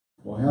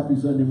Well, happy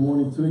Sunday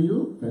morning to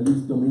you.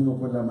 Feliz domingo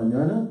por la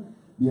mañana.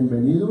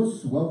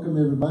 Bienvenidos. Welcome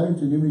everybody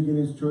to New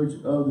Beginnings Church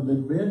of the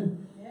Big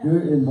Bend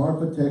here in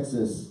Marfa,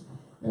 Texas.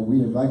 And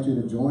we invite you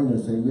to join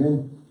us,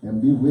 amen,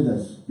 and be with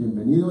us.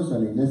 Bienvenidos a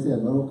la Iglesia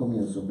del Nuevo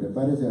Comienzo.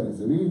 Prepárese a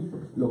recibir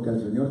lo que el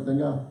Señor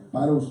tenga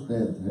para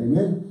usted.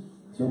 Amen.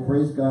 So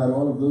praise God,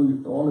 all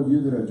of you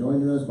that are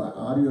joining us by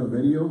audio and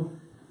video,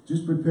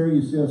 just prepare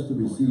yourselves to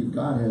receive.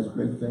 God has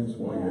great things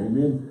for you.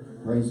 Amen.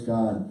 Praise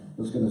God.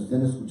 Los que nos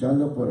estén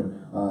escuchando por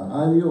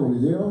audio o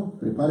video,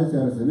 prepárese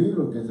a recibir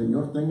lo que el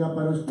Señor tenga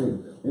para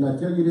usted. And I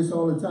tell you this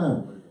all the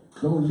time,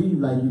 don't leave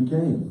like you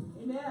came.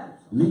 Amen.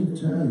 Leave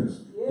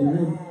changed. Yeah.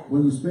 Amen.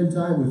 When you spend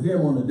time with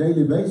Him on a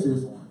daily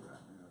basis,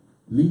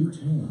 leave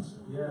changed.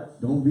 Yes.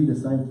 Don't be the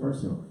same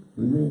person.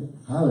 Amen.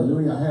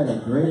 Hallelujah. I had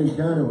a great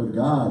encounter with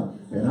God,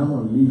 and I'm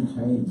going to leave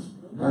changed.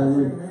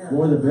 Hallelujah.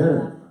 For the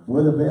better,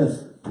 for the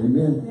best.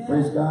 Amen. Yes.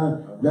 Praise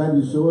God. Grab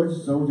your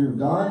swords, soldier of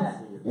God. Yes.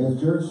 And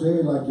church,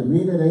 say it like you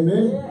mean it.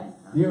 Amen. Yes.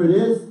 Here it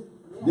is.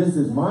 This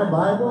is my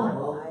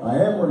Bible. I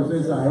am what it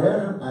says I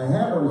am. I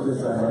have what it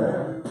says I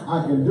have.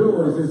 I can do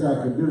what it says I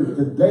can do.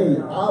 Today,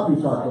 I'll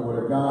be talking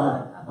with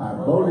God. I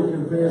boldly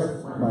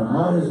confess. My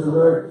mind is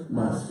alert.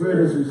 My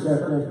spirit is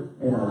receptive.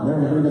 And I'll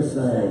never be the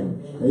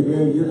same.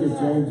 Amen. You can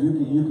change.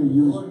 You can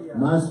use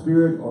my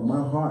spirit or my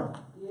heart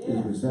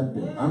is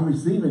receptive. I'm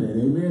receiving it.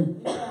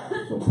 Amen.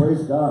 So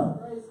praise God.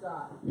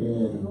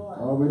 And I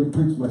already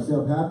preached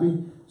myself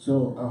happy.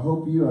 So I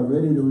hope you are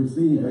ready to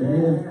receive.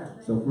 Amen.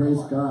 So praise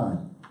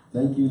God.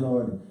 Thank you,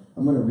 Lord.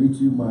 I'm going to read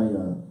you my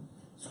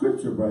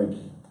scripture break.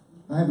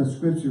 I have a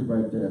scripture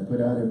break that I put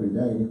out every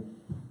day.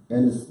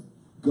 And it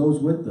goes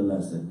with the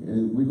lesson.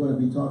 And we're going to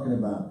be talking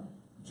about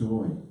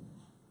joy.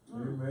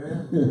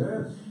 Amen.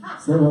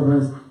 Yes. Some of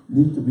us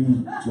need to be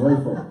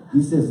joyful.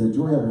 He says the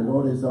joy of the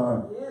Lord is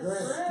our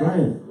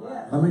strength.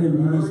 How many of you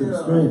need some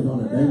strength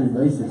on a daily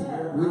basis?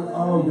 We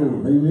all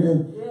do.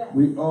 Amen.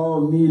 We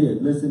all need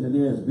it. Listen to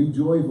this. Be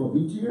joyful.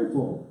 Be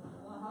cheerful.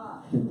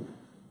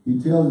 He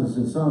tells us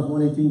in Psalms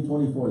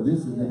 118:24, this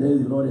is the day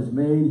the Lord has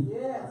made.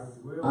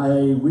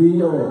 We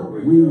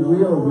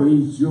will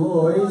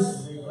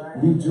rejoice,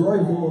 be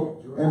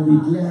joyful, and be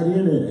glad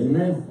in it.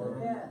 Amen.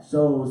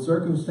 So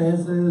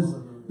circumstances,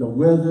 the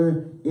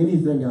weather,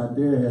 anything out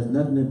there has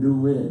nothing to do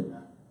with it.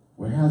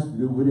 What has to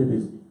do with it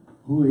is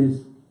who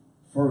is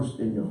first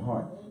in your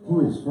heart. Who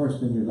is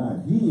first in your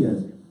life. He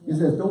is. He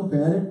says, don't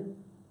panic.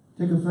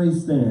 Take a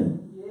faith stand.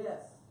 Yes.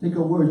 Take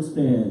a word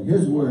stand.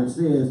 His word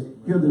says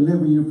He'll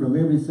deliver you from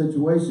every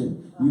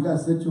situation. You got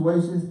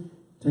situations?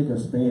 Take a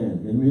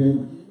stand.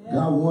 Amen. Yes.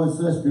 God wants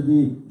us to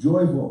be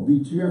joyful,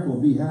 be cheerful,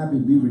 be happy,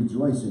 be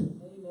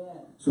rejoicing.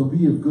 Amen. So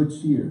be of good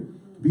cheer.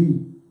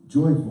 Be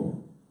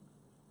joyful.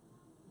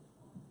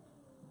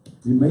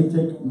 It may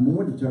take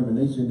more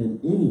determination than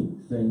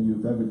anything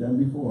you've ever done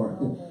before.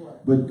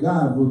 But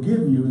God will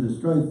give you the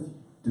strength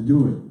to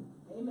do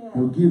it. Amen.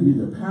 He'll give you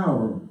the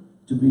power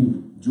to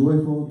be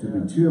joyful, to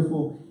be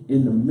cheerful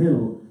in the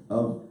middle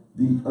of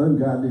the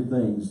ungodly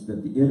things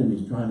that the enemy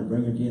is trying to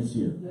bring against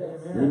you.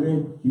 Yes.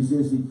 Amen. He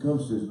says He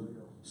comes to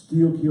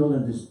steal, kill,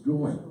 and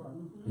destroy.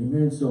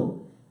 Amen.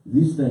 So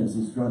these things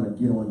He's trying to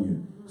get on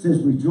you. It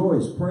says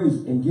rejoice,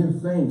 praise, and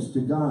give thanks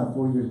to God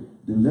for your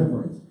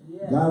deliverance.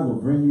 Yes. God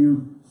will bring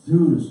you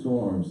through the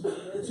storms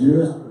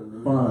just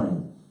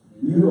fine.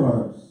 You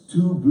are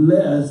too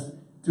blessed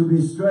to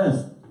be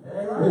stressed.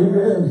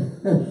 Amen.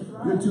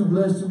 You're too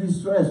blessed to be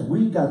stressed.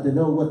 We got to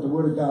know what the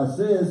Word of God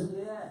says.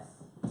 Yes.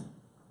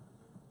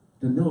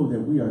 To know that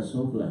we are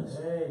so blessed.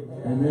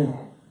 Amen. Amen.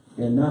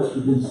 And not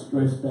to be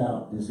stressed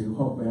out and say,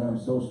 oh man, I'm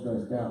so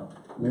stressed out.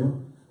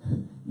 Well,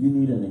 you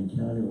need an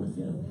encounter with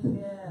Him.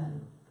 Yeah.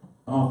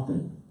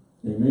 Often.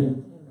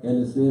 Amen.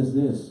 And it says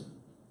this,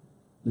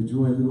 the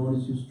joy of the Lord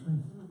is your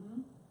strength.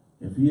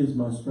 If He is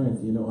my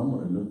strength, you know, I'm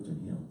going to look to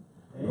Him.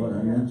 Amen. Lord,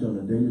 I need you on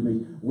a daily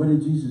basis. What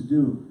did Jesus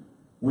do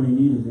when He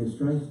needed His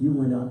strength? He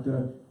went out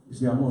there. You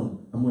see, I'm going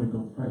to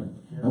go pray.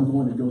 Yeah. I'm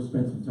going to go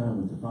spend some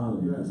time with the Father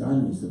because I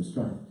need some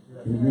strength.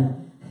 Yeah.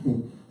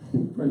 Amen.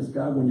 Praise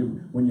God.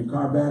 When your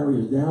car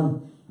battery is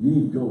down, you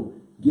need to go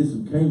get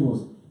some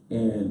cables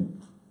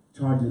and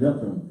charge it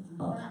up from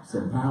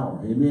some power.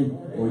 Amen.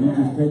 Or you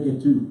just take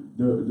it to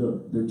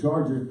the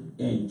charger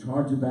and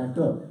charge it back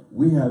up.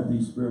 We have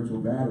these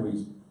spiritual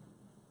batteries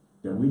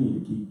that we need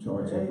to keep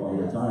charged up all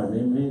the time.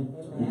 Amen.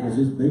 Because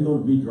they're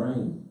going to be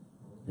drained.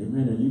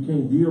 Amen. And you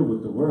can't deal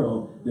with the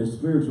world, the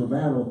spiritual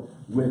battle,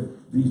 with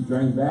these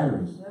drained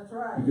batteries. That's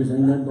right. Because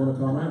ain't nothing going to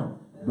come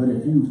out. But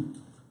if you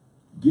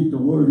get the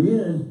word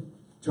in,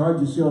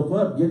 charge yourself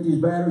up, get these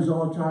batteries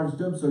all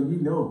charged up so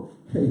you know,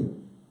 hey,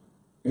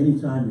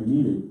 anytime you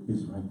need it,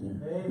 it's right there.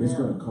 Amen. It's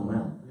going to come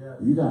out. Yes.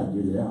 You got to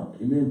get it out.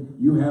 Amen.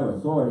 You have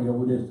authority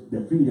over this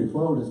defeated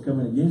foe that's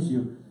coming against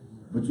you,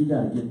 but you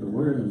got to get the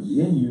word in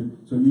you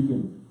so you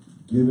can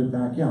give it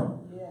back out.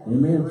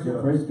 Amen.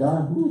 So praise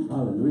God. Woo,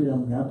 hallelujah.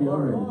 I'm happy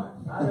already.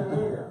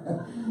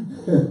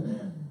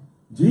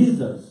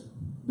 Jesus.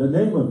 The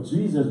name of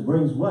Jesus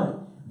brings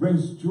what?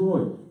 Brings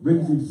joy.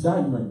 Brings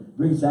excitement.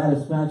 brings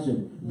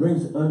satisfaction,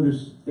 brings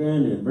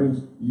understanding,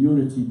 brings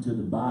unity to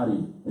the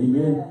body.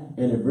 Amen.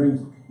 And it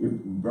brings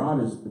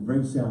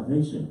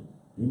salvation.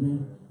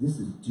 Amen. This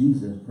is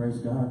Jesus. Praise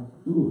God.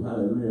 Ooh,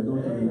 hallelujah.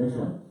 Go to the next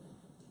one.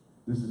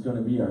 This is going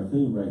to be our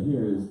theme right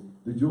here. Is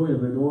the joy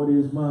of the Lord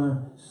is my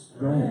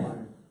strength.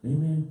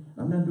 Amen.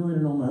 I'm not doing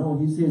it on my own.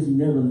 He says he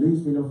never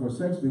leaves me nor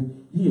forsakes me.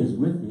 He is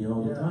with me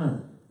all the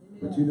time.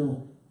 But you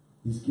know,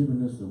 he's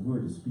given us the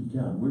word to speak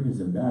out. We're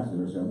his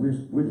ambassadors, and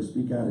we're to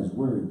speak out his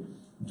word.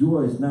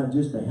 Joy is not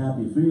just a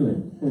happy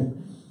feeling.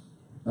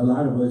 A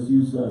lot of us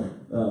use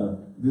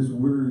this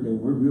word,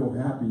 and we're real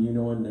happy, you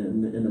know, in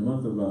the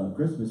month of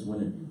Christmas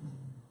when it,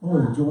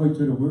 joy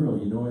to the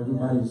world, you know,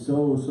 everybody's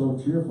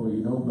so cheerful,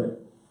 you know,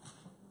 but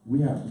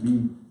we have to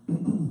be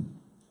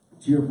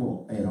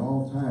cheerful at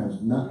all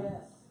times. Not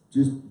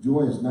just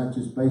joy is not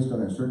just based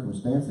on our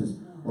circumstances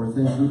or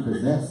things we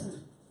possessed.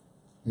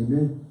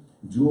 Amen.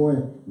 Joy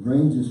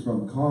ranges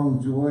from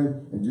calm joy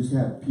and just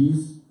have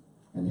peace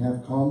and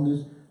have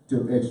calmness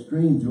to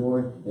extreme joy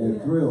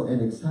and thrill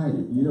and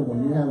excited. You know,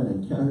 when you have an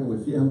encounter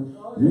with him,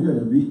 you're going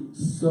to be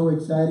so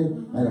excited.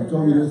 And I've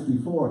told you this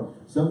before.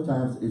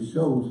 Sometimes it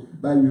shows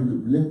by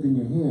you lifting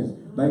your hands,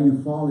 by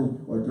you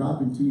falling or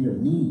dropping to your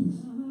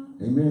knees.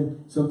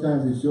 Amen.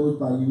 Sometimes it shows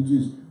by you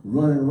just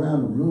running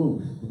around the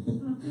room.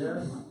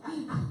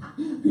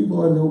 People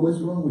want to know what's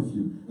wrong with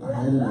you. I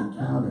had an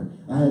encounter.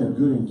 I had a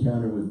good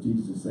encounter with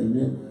Jesus.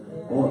 Amen.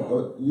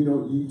 Or you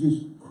know, you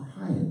just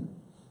crying.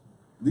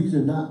 These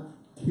are not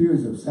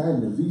tears of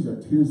sadness. These are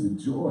tears of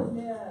joy.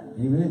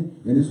 Amen.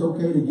 And it's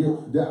okay to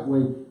get that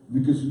way,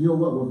 because you know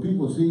what? When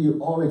people see you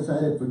all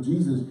excited for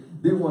Jesus,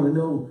 they want to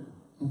know,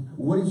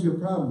 what is your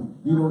problem?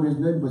 You know, there's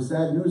nothing but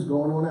sad news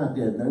going on out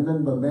there. There's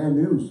nothing but bad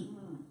news.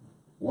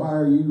 Why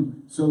are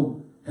you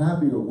so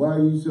happy? Or why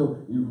are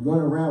you run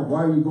around?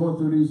 Why are you going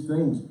through these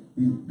things?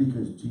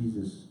 Because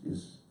Jesus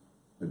is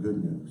the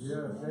good news.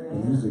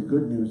 And he's the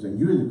good news, and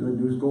you're the good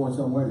news going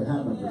somewhere to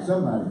happen for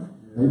somebody.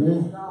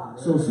 Amen.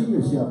 So see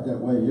yourself that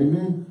way.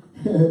 Amen.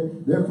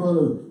 They're full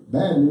of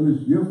bad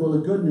news. You're full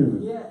of good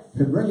news.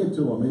 And bring it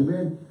to them.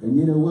 Amen. And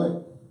you know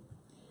what?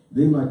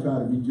 They might try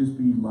to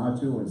be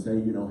macho and say,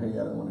 you know, hey,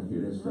 I don't want to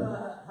hear this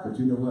stuff. But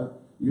you know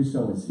what? You're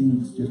sowing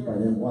seeds just by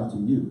them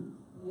watching you.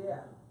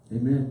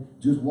 Amen.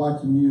 Just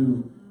watching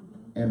you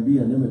and be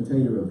an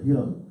imitator of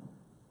him.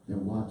 They're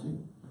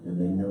watching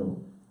and they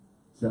know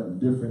something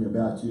different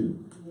about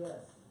you.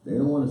 They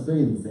don't want to say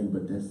anything,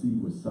 but that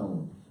seed was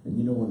sown. And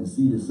you know, when the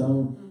seed is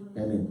sown,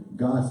 and then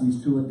God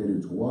sees to it that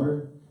it's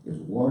water.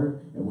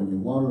 And when you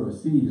water a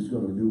seed, it's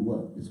going to do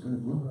what? It's going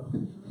to grow.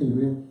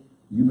 Amen.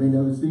 You may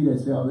never see that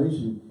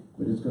salvation,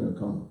 but it's going to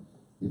come.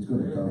 It's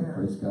going to come.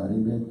 Praise God.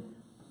 Amen.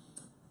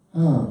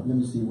 Let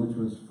me see which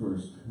was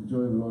first.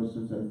 Enjoy the Lord.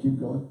 Keep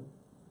going.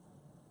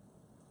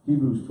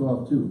 Hebrews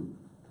 12:2.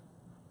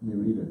 Let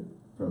me read it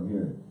from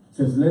here. It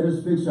says, let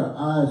us fix our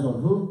eyes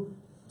on who?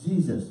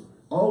 Jesus.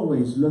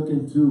 Always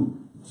looking to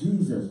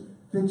Jesus.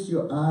 Fix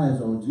your eyes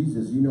on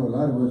Jesus. You know, a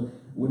lot of us,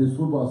 when it's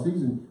football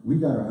season, we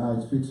got our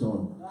eyes fixed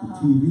on the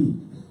TV.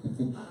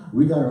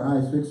 We got our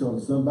eyes fixed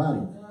on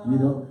somebody, you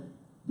know.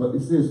 But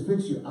it says,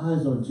 fix your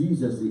eyes on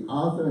Jesus, the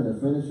author and the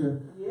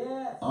finisher,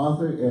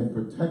 author and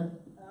protect.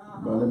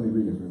 Well, let me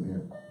read it from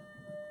here.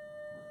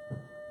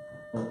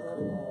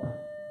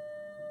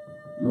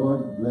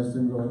 Lord, bless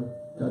him, Lord.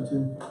 Touch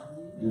him.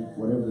 Just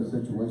whatever the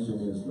situation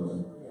is,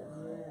 Lord.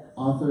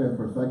 Author and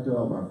perfecter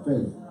of our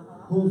faith,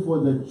 who for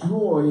the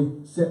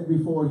joy set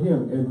before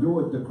him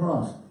endured the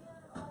cross.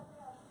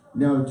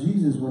 Now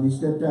Jesus, when he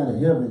stepped out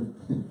of heaven,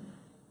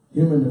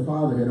 him and the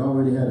Father had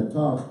already had a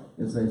talk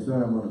and say,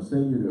 son, I'm going to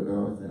send you to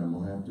earth and I'm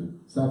going to have to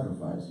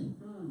sacrifice you.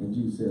 And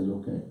Jesus says,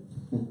 okay.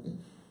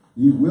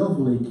 He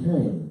willfully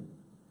came.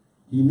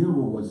 He knew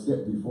what was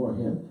set before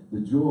him. The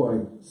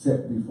joy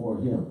set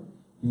before him.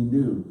 He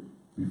knew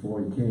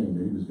before he came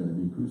that he was going to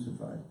be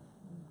crucified.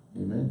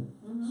 Amen.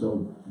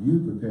 So you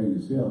prepare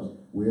yourselves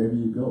wherever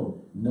you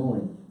go,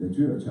 knowing that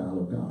you're a child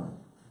of God.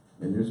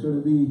 And there's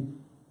going to be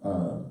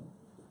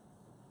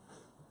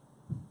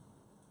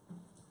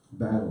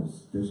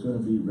battles. There's going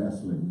to be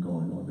wrestling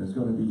going on. There's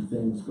going to be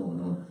things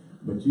going on.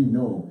 But you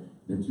know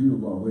that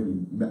you've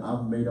already,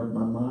 I've made up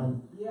my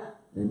mind.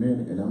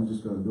 Amen. And I'm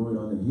just going to do it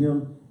unto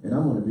him. And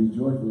I'm going to be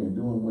joyfully in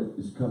doing what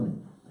is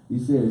coming. He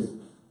says,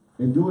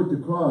 endure the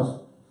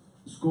cross,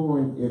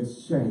 scoring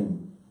its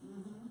shame,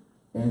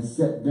 and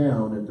sat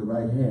down at the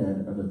right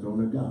hand of the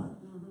throne of God.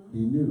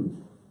 He knew,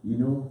 you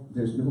know,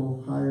 there's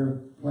no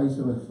higher place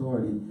of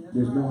authority.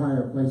 There's no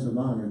higher place of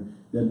honor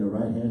than the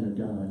right hand of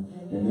God.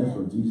 And that's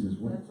where Jesus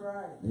went.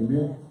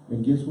 Amen.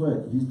 And guess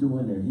what? He's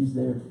doing there. He's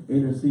there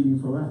interceding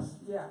for us.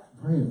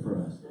 Praying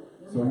for us.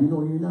 So, you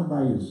know, you're not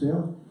by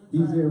yourself.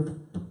 He's there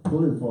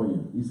pulling for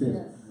you. He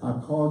says,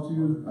 I've called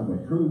you, I've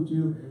approved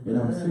you, and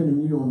I'm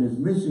sending you on this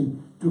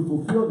mission to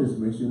fulfill this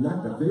mission,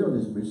 not to fail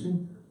this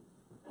mission.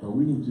 But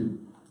we need to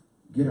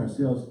get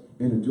ourselves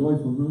in a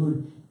joyful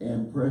mood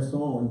and press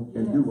on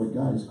and do what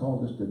God has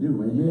called us to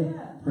do. Amen.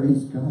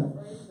 Praise God.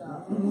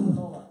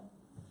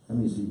 Let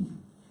me see.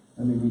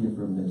 Let me read it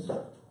from this.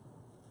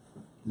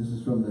 This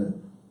is from the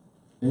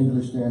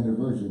English Standard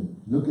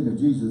Version. Looking at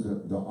Jesus,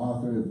 the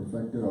author and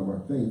perfecter of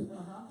our faith,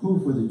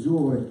 who for the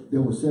joy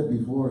that was set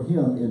before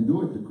him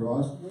endured the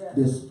cross,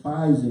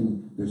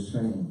 despising the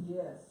shame.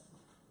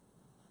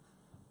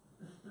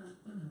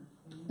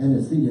 And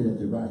is seated at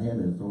the right hand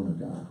of the throne of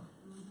God.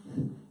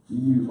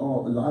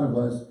 A lot of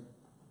us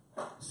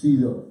see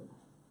the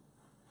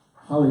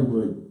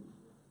Hollywood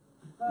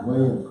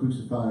way of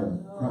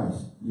crucifying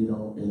Christ,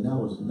 and that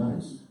was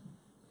nice.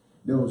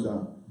 There was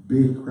a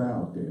big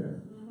crowd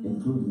there,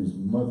 including his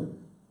mother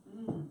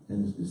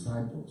and his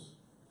disciples.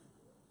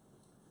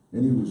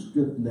 And he was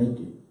stripped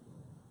naked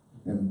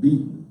and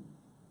beaten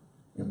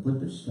and put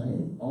to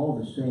shame, all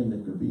the shame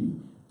that could be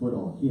put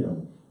on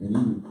him. And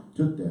he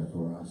took that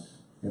for us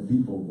and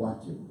people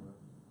watching.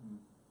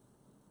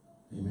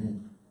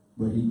 Amen.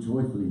 But he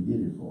joyfully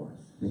did it for us.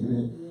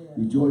 Amen.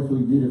 He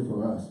joyfully did it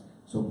for us.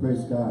 So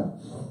praise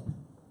God.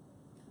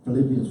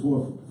 Philippians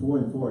 4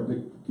 and 4.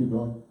 Keep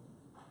going.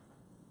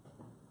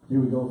 Here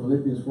we go.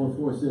 Philippians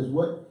 4:4 says,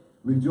 what?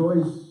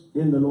 Rejoice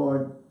in the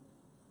Lord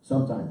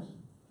sometimes.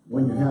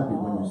 When you're happy,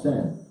 when you're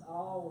sad.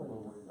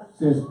 It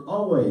says,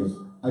 always.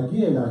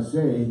 Again, I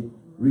say,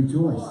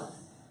 rejoice.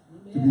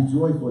 To be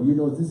joyful.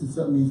 This is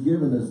something he's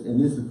given us, and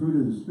this is the fruit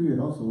of the Spirit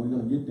also. We're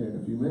going to get there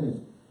in a few minutes.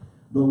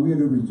 But we are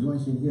to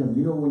rejoice in him.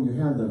 When you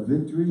have the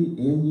victory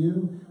in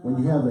you,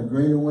 when you have the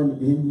greater one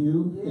in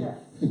you,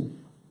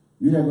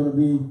 you're not going to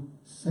be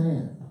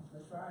sad.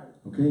 That's right.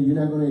 Okay? You're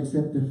not going to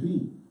accept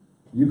defeat.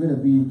 You're going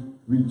to be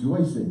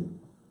rejoicing.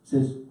 It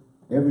says,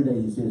 every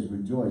day he says,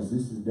 rejoice.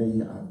 This is the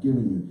day I've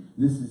given you.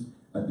 This is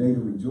a day to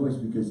rejoice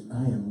because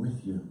I am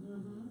with you.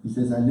 He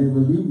says, I never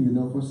leave you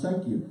nor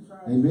forsake you.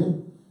 Right.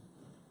 Amen.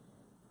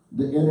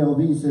 The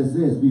NLV says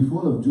this, be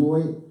full of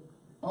joy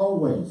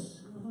always.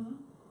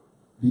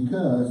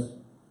 Because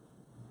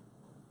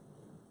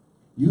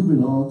you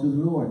belong to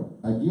the Lord.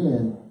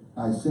 Again,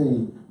 I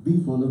say,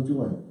 be full of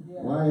joy.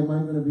 Why am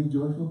I going to be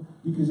joyful?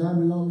 Because I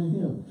belong to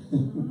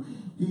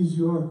him. He's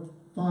your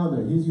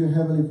Father. He's your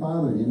Heavenly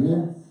Father.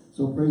 Amen? Yes.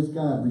 So praise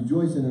God.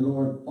 Rejoice in the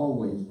Lord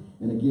always.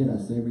 And again, I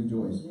say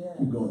rejoice. Yes.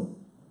 Keep going.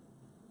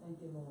 Thank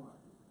you, Lord.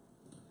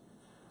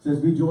 It says,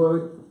 be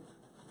joy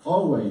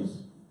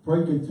always.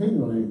 Pray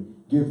continually.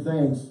 Give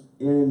thanks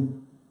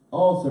in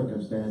all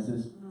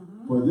circumstances.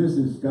 For this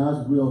is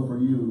God's will for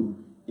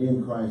you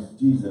in Christ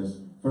Jesus.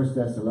 1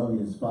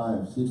 Thessalonians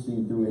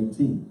 5:16 through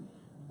 18.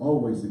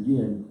 Always,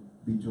 again,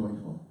 be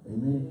joyful.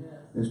 Amen. Yes.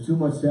 There's too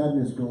much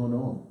sadness going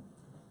on.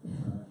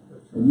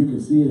 And you can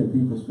see it in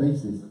people's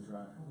faces.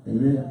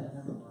 Amen.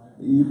 Yes.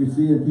 You can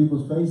see it in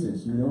people's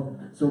faces,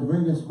 So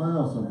bring a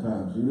smile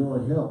sometimes.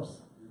 It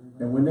helps.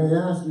 And when they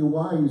ask you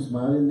why you're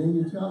smiling, then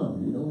you tell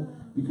them,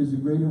 because the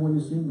greater one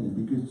is in me.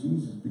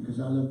 Because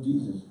I love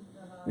Jesus.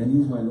 And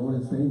he's my Lord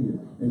and Savior.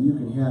 And you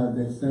can have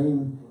that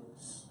same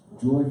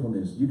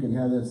joyfulness. You can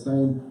have that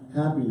same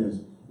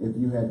happiness if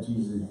you have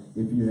Jesus.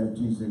 If you have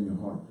Jesus in your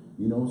heart.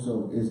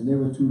 So it's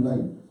never too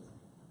late.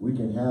 We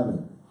can have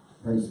it.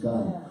 Praise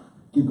God. Yeah.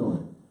 Keep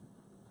going.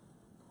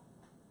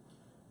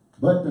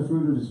 But the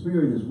fruit of the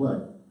Spirit is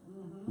what?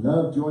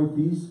 Love, joy,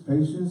 peace,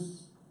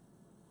 patience,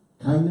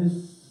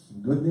 kindness,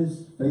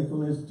 goodness,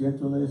 faithfulness,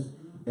 gentleness,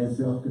 and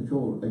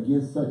self-control.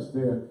 Against such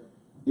there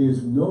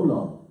is no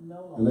law.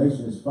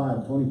 Galatians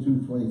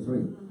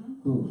 5:22-23.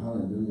 Oh,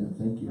 hallelujah.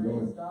 Thank you,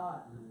 Lord.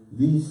 God.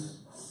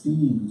 These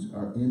seeds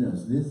are in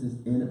us. This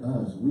is in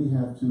us. We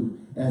have to,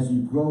 as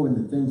you grow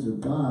in the things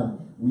of God,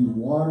 we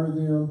water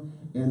them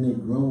and they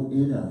grow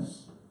in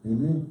us.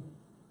 Amen.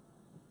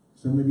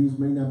 Some of these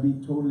may not be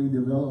totally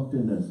developed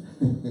in us.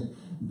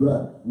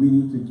 But we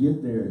need to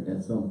get there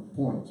at some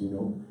point,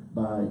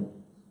 by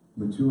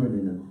maturing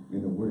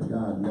in the Word of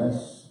God.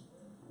 Last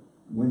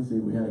Wednesday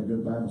we had a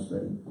good Bible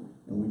study.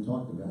 And we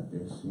talked about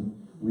this.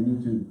 We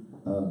need to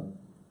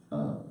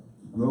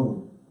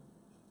grow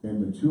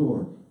and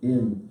mature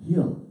in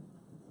him.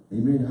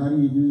 Amen. How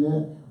do you do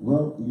that?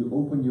 Well, you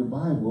open your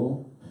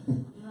Bible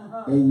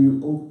and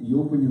you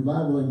open your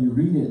Bible and you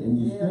read it and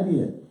you study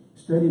it.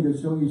 Study to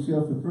show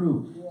yourself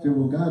approved. Say,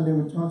 well, God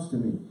never talks to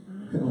me.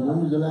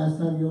 When was the last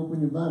time you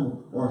opened your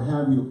Bible? Or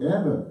have you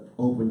ever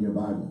opened your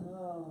Bible?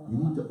 You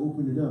need to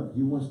open it up.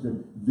 He wants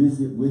to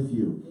visit with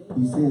you.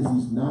 He says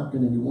he's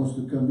knocking and he wants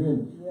to come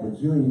in, but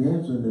you ain't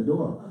answering the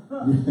door.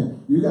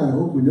 You got to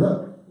open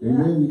up.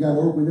 Amen. You got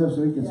to open up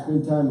so he can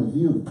spend time with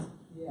you.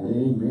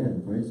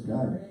 Amen. Praise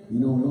God.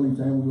 The only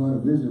time we want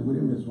to visit with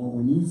him is when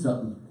we need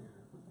something.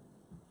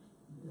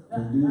 To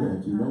do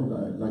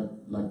that,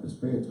 like the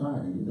spare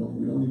tire. We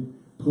only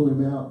pull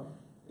him out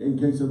in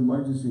case of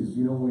emergencies.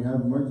 When we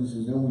have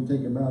emergencies, then we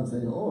take him out and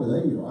say, oh,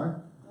 there you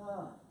are.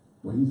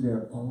 Well, he's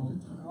there all the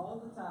time.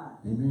 All the time.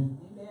 Amen.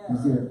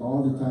 He's there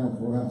all the time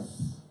for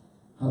us.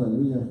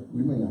 Hallelujah.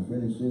 We may not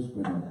finish this,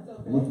 but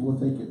we'll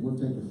take it. We'll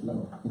take it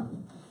slow.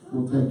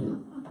 We'll take it.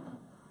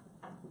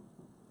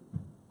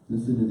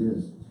 Listen to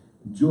this.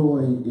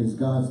 Joy is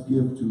God's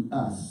gift to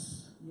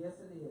us. Yes,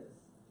 it is.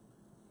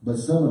 But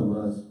some of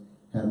us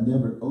have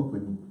never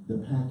opened the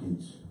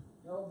package.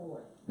 Oh, boy.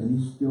 And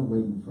he's still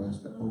waiting for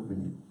us to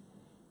open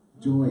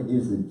it. Joy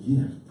is a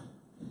gift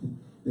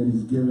that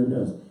he's given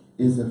us.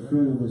 is the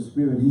fruit of the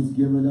Spirit He's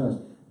given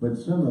us. But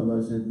some of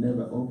us have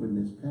never opened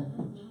this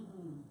package.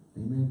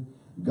 Amen.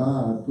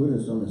 God put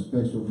us on a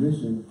special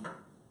mission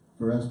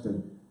for us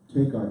to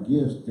take our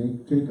gifts,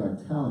 take our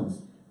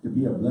talents to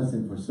be a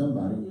blessing for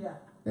somebody. Yeah.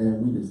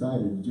 And we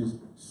decided to just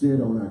sit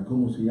on our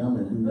como se llama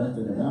and do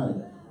nothing about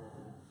it.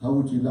 How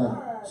would you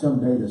like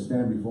someday to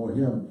stand before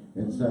Him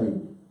and say,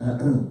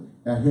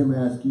 at Him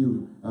ask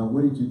you,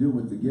 what did you do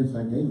with the gifts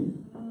I gave you?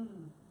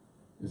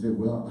 You say,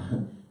 well,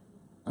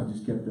 I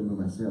just kept them to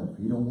myself.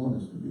 He don't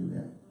want us to do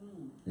that.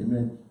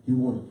 Amen.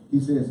 He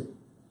says,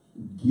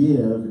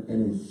 give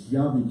and it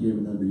shall be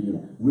given unto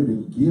you. We're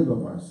to give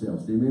of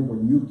ourselves. Amen.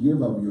 When you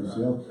give of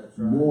yourself,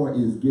 more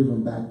is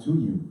given back to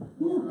you.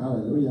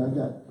 Hallelujah. I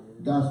got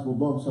gospel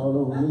bumps all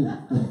over me.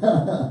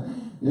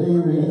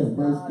 Amen.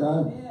 Praise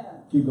God.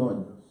 Keep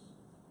going.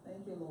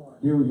 Thank you, Lord.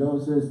 Here we go.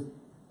 It says,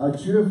 a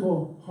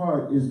cheerful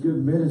heart is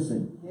good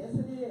medicine. Yes,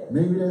 it is.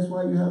 Maybe that's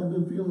why you haven't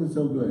been feeling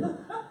so good.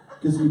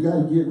 Because you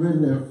got to get rid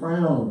of that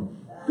frown.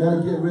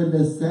 Got to get rid of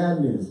that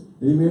sadness.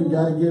 Amen.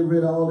 Got to get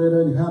rid of all that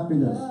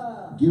unhappiness.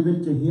 Give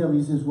it to Him.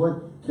 He says,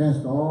 what?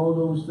 Cast all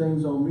those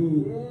things on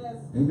me. Yes.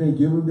 Amen.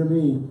 Give them to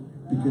me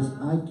because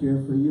I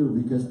care for you.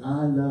 Because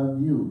I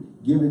love you.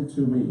 Give it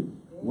to me.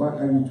 Why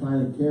are you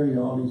trying to carry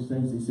all these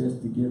things? He says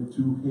to give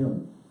to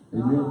Him.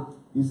 Amen.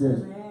 He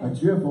says, a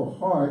cheerful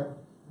heart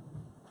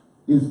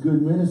is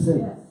good medicine.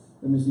 Yes.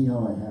 Let me see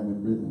how I have it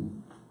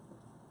written.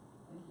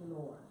 Thank you,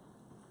 Lord.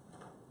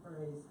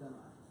 Praise God.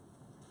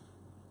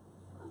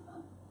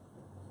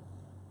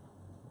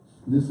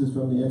 This is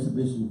from the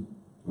exhibition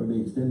or the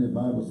extended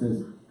Bible. It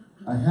says,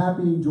 a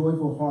happy,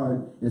 joyful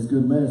heart is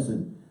good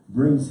medicine.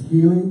 Brings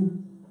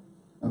healing.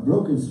 A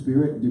broken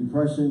spirit,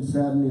 depression,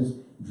 sadness,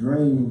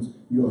 drains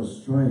your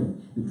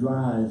strength. It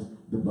dries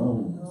the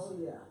bones. Oh,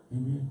 yeah.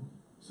 Amen.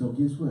 So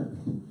guess what?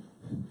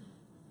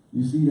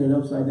 You see that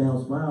upside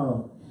down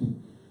smile.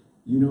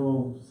 You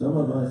know, some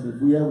of us,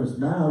 if we ever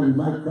smile, we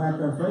might crack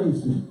our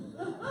face.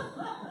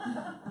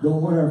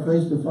 Don't want our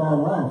face to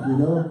fall off, you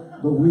know.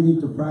 But we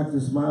need to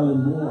practice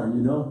smiling more,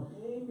 you know.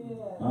 Amen.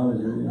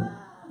 Hallelujah.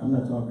 I'm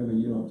not talking to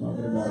you, I'm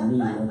talking about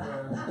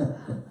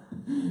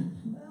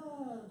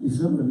me.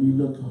 Some of you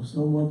look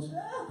so much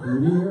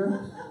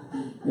prettier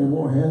and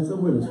more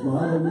handsome with a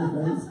smile on your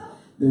face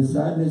than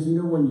sadness.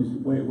 You know,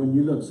 when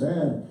you look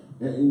sad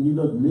and you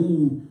look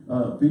mean,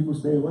 people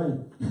stay away.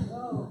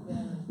 Oh,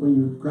 When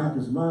you crack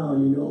a smile,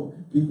 you know,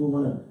 people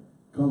want to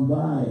come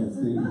by and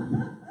see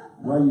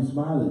why you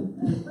smiling.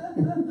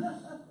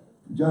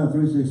 John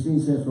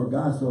 3:16 says, for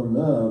God so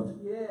loved,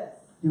 yes.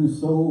 He was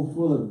so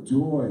full of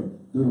joy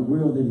to the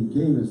world that He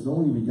gave His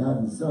only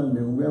begotten Son,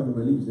 that whoever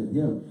believes in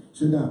Him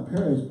should not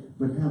perish,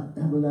 but have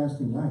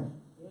everlasting life.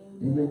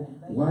 Amen.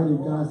 Why did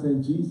God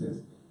send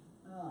Jesus?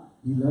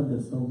 He loved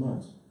us so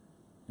much.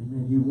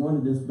 Amen. He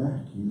wanted us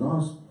back. He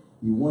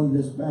wanted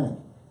us back.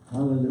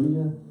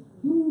 Hallelujah.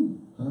 Woo.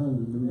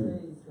 Hallelujah.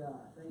 Praise God.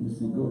 Thank Let me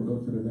see. Go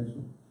to the next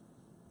one.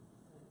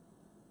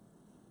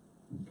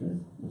 Okay.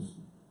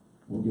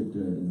 We'll get to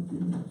it in a few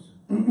minutes.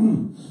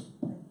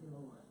 Thank you,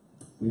 Lord.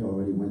 We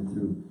already went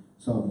through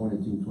Psalm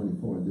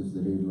 118:24. This is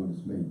the day the Lord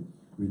has made.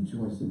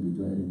 Rejoice and be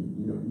glad in it.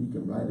 You know, you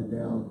can write it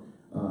down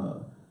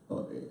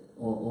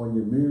on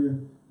your mirror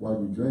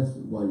while you dress,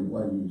 while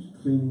you're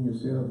cleaning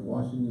yourself,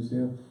 washing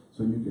yourself,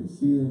 so you can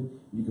see it.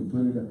 You can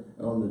put it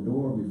on the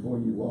door before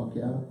you walk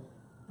out,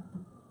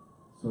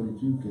 so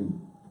that you can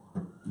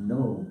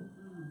know,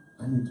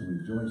 I need to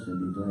rejoice and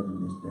be glad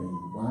in this day.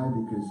 Why?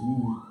 Because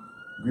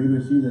greater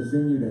is He that's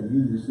in you than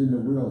he that's in the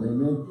world.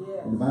 Amen.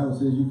 Yes. And the Bible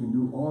says you can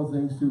do all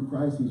things through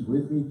Christ. He's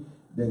with me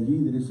than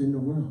he that is in the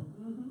world.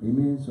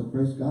 Amen. So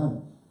praise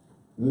God.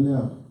 Well,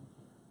 now,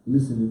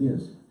 listen to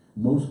this.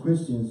 Most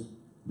Christians,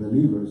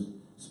 believers,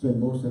 spend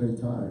most of their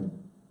time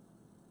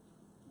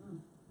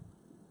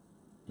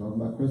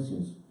talking about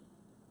Christians.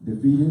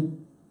 Defeated,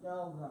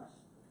 Oh, gosh.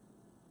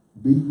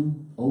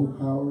 beaten,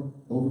 overpowered,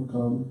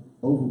 overcome,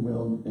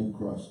 overwhelmed, and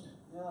crushed.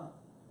 Yeah.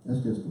 That's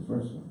just the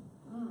first one.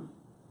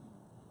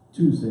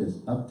 2 says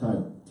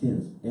uptight,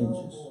 tense,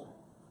 anxious. Oh,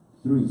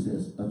 3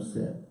 says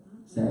upset,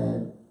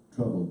 sad,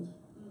 troubled.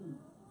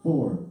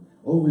 4,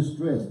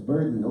 overstressed,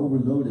 burdened,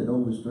 overloaded,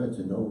 overstretched,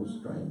 and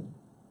overstrained.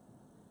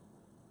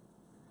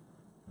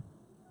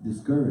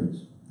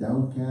 Discouraged,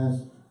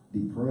 downcast,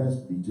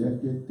 depressed,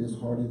 dejected,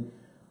 disheartened,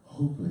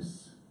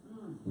 hopeless.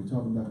 We're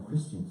talking about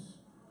Christians.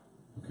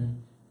 Okay?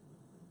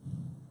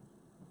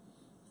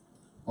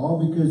 All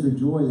because their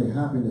joy, their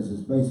happiness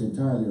is based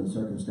entirely on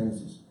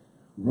circumstances.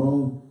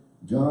 Wrong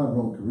job,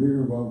 wrong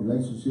career, wrong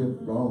relationship,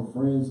 wrong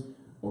friends,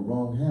 or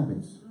wrong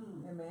habits.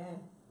 Amen.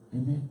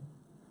 Amen.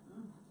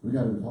 We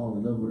got to fall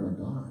in love with our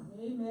God.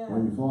 Amen.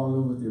 When you fall in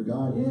love with your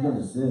God, He's going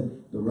to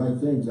send the right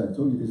things. I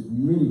told you this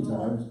many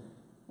times.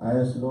 I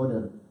asked the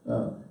Lord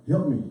to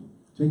help me.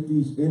 Take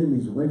these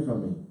enemies away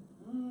from me.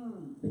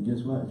 And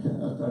guess what?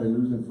 I started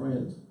losing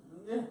friends.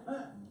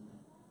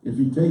 If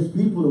He takes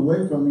people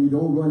away from you,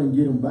 don't run and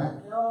get them back.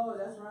 No,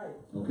 that's right.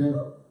 Okay?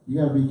 You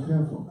got to be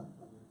careful.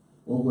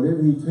 Or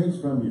whatever He takes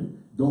from you,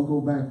 don't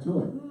go back to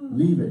it.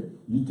 Leave it.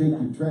 You take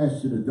your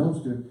trash to the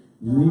dumpster,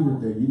 You leave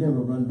it there. You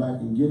never run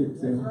back and get it.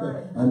 Say, That's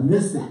right. I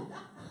missed it.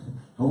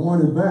 I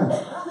want it back.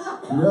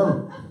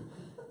 No.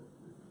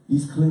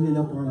 He's cleaning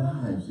up our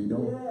lives, you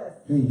know. Yes.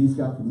 Hey, he's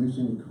got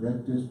permission to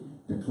correct us,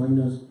 to clean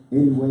us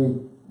any way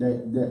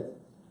that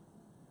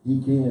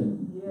he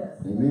can.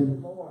 Yes.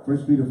 Amen.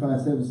 1 Peter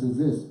 5:7 says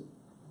this.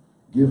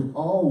 Give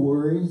all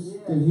worries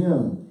to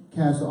him.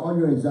 Cast all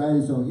your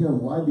anxieties on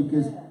him. Why?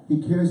 Because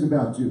he cares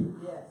about you.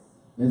 Yes.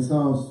 In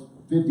Psalms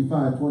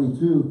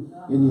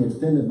 55:22, in the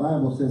extended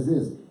Bible says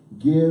this.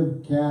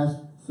 Give, cast,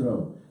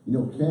 throw. You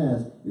know,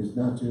 cast is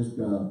not just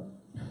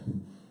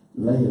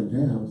lay it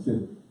down. It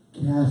says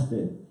cast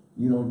it.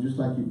 You know, just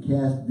like you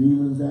cast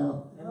demons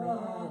out.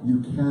 Amen.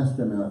 You cast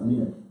them out.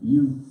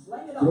 You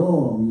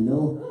throw them, you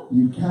know.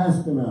 You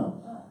cast them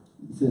out.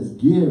 It says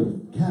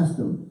give, cast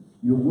them.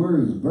 Your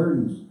worries,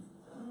 burdens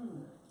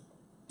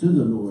to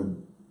the Lord.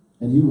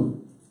 And he will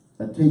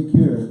take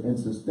care and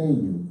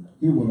sustain you.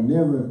 He will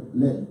never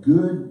let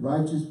good,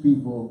 righteous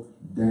people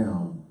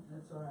down.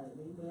 That's right.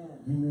 Amen.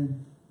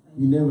 Amen.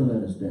 He never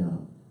let us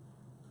down.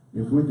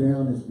 If we're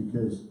down, it's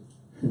because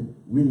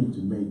we need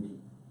to make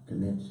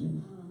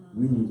connection.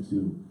 We need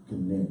to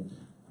connect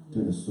to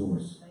the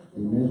source.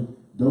 Amen.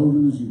 Don't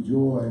lose your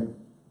joy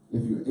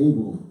if you're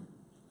able.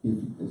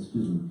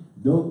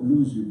 Don't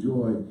lose your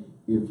joy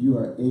if you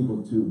are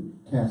able to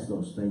cast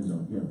those things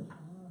on him.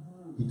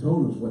 He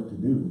told us what to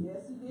do.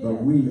 Yes, he did.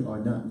 But we are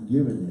not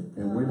giving it,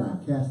 and we're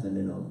not casting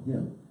it on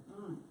him.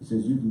 He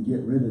says, you can get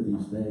rid of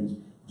these things.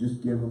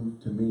 Just give them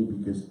to me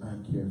because I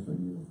care for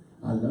you.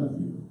 I love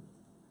you.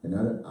 And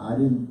I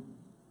didn't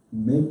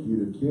make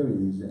you to carry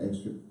these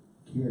extra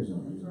cares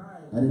on you.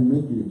 Right. I didn't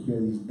make you to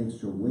carry these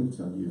extra weights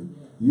on you.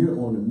 You're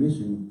on a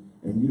mission,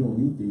 and you don't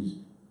need these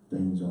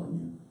things on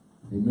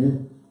you.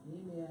 Amen?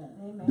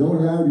 Amen. Don't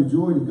allow your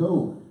joy to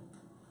go.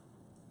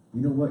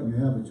 You know what? You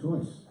have a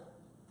choice.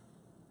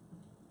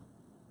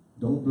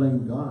 Don't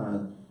blame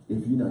God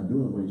if you're not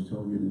doing what he's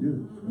told you to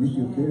do. You're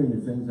still carrying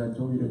the things I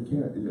told you to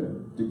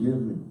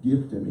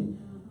give to me.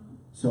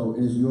 So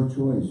it's your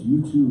choice.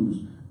 You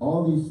choose.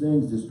 All these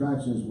things,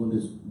 distractions, will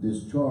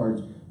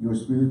discharge your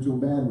spiritual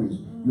batteries.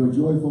 Your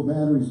joyful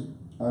batteries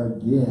are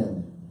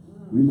dead.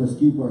 We must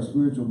keep our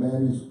spiritual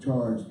batteries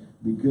charged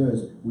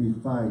because we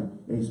fight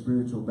a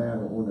spiritual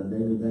battle on a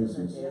daily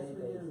basis. Yes,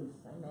 we do.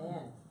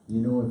 Amen.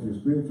 You know, if your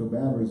spiritual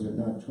batteries are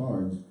not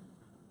charged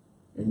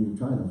and you're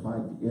trying to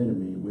fight the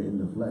enemy in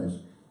the flesh,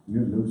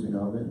 you're losing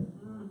already.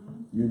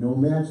 You're no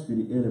match to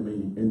the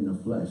enemy in the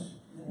flesh.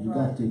 You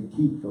got to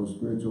keep those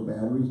spiritual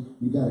batteries.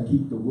 You got to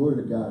keep the word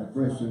of God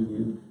fresh in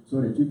you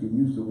so that you can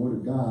use the word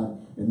of God.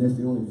 And that's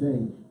the only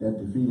thing that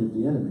defeated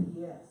the enemy.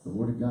 Yes. The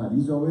word of God.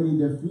 He's already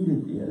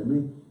defeated the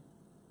enemy.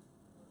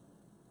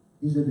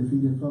 He's a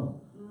defeated foe.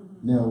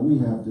 Now we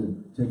have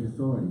to take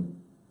authority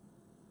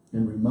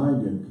and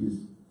remind him because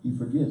he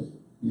forgets.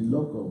 He's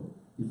loco.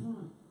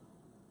 You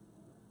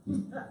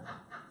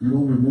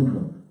don't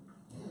remember.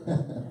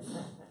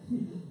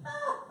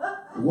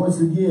 Once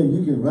again,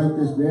 you can write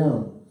this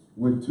down.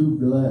 We're too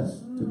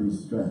blessed to be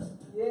stressed.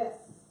 Yes.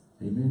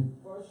 Amen.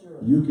 For sure.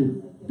 You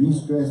could be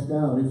stressed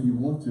out if you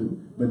want to,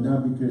 but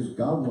not because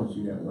God wants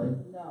you that way.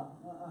 No.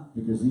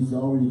 Because he's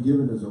already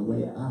given us a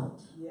way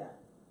out. Yeah.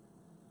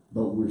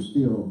 But we're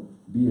still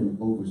being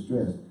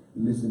overstressed.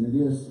 Listen to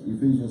this.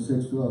 Ephesians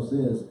 6:12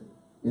 says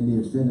in the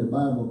extended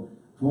Bible,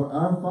 for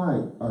our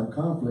fight, our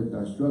conflict,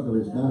 our struggle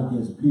is not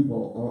against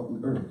people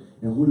on earth.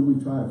 And who do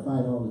we try to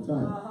fight all the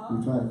time?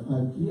 We try to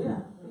fight people.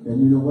 Yeah.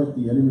 And you know what?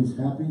 The enemy's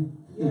happy.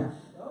 Yeah.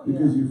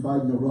 Because you're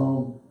fighting the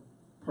wrong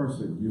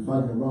person. You're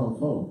fighting the wrong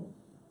foe.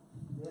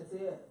 That's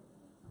it.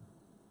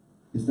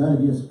 It's not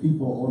against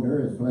people on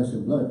earth, flesh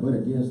and blood, but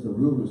against the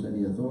rulers and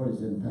the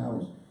authorities and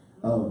powers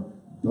of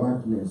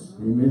darkness.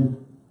 Amen.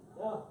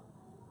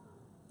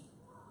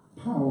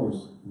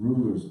 Powers,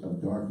 rulers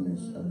of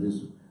darkness, of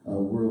this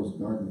world's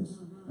darkness.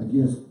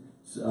 Against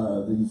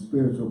the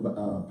spiritual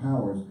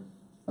powers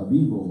of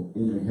evil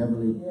in the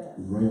heavenly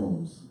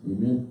realms.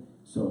 Amen.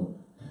 So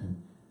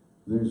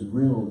there's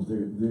realms.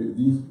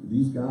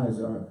 These guys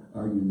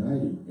are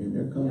united and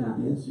they're coming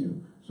against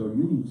you. So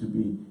you need to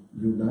be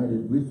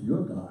united with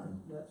your God.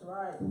 That's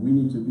right. And we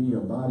need to be a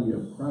body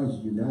of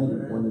Christ united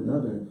with one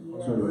another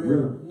so that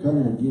we're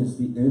coming against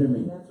the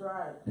enemy. That's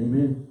right.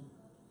 Amen.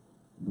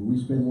 But we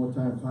spend more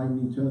time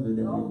fighting each other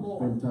than we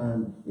spend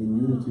time in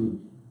unity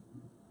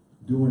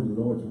doing the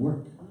Lord's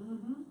work.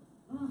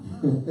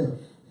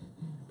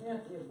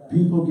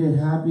 People get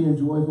happy and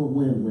joyful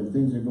when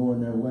things are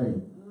going their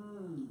way.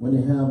 When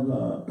they have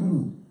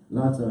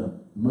lots of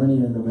money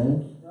in the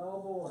bank. Oh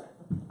boy.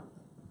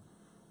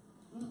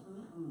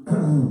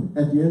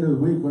 At the end of the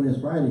week when it's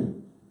Friday,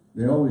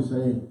 they always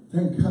say,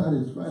 thank God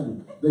it's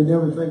Friday. They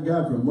never thank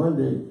God for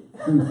Monday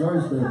through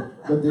Thursday,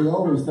 but they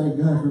always thank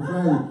God for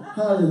Friday.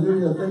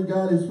 Hallelujah, thank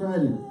God it's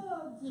Friday.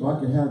 So I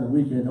can have the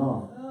weekend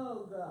off.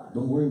 Oh God.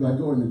 Don't worry about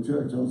going to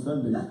church on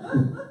Sundays.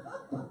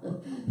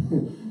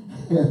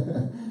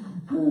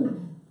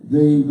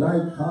 They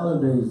like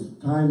holidays,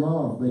 time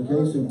off,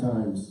 vacation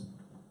times.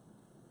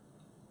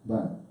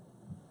 But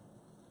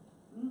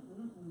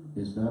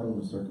it's not on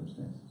the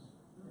circumstances.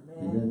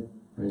 Amen.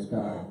 Praise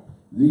God.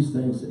 These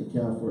things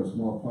account for a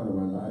small part of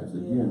our lives.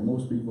 Again,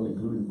 most people,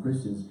 including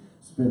Christians,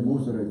 spend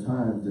most of their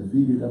time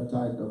defeated,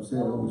 uptight,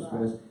 upset,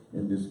 overstressed,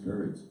 and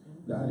discouraged.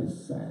 That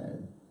is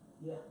sad.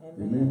 Yeah.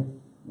 Amen.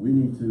 We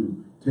need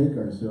to take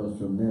ourselves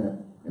from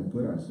that and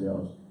put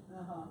ourselves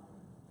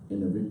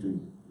in the victory.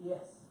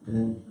 Yes.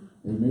 Amen.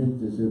 Amen.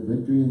 There's a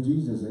victory in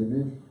Jesus.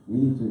 Amen. We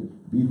need to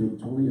be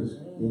victorious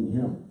in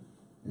Him.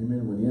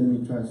 Amen. When the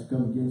enemy tries to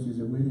come against you,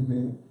 say, wait a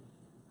minute.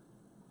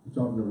 You're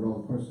talking to the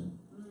wrong person.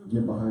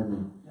 Get behind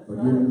me. Or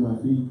get under my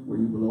feet where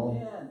you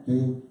belong.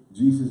 Hey,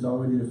 Jesus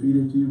already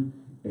defeated you,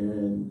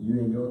 and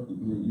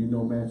you're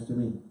no match to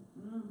me.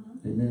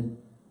 Amen.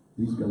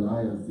 These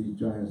Goliaths, these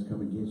giants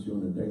come against you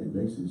on a daily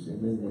basis.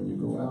 Amen. When you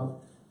go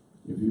out,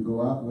 if you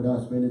go out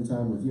without spending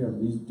time with Him,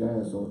 these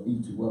giants will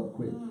eat you up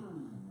quick.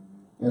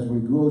 As we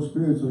grow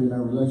spiritually in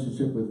our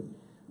relationship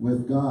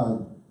with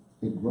God,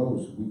 it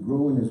grows. We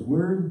grow in His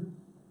Word,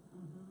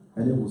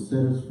 and it will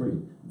set us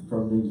free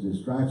from these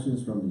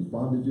distractions, from these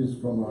bondages,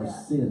 from our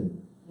sin.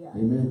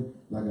 Amen.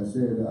 Like I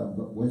said,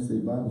 Wednesday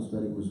Bible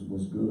study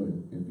was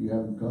good. If you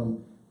haven't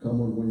come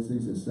on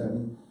Wednesdays at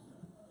 7.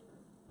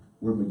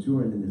 We're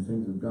maturing in the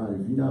things of God.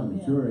 If you're not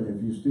maturing,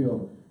 if you're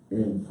still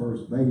in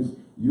first base,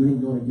 you ain't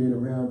going to get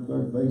around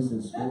third base and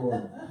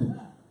score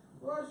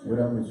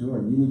without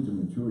maturing. You need to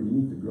mature. You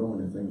need to grow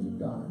in the things of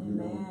God. You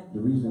know,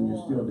 the reason you're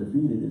still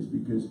defeated is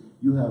because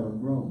you haven't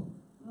grown.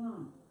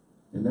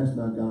 And that's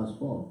not God's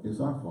fault.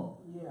 It's our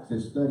fault. It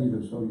says study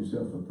to show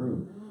yourself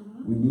approved.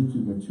 We need to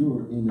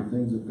mature in the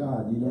things of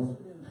God. You know,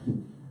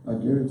 I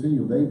guarantee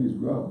you, babies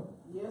grow.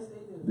 Yes,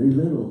 they do.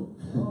 They're little.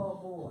 Oh,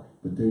 boy.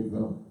 But they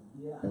grow.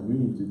 And we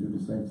need to do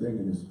the same thing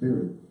in the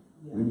spirit.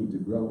 We need to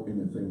grow in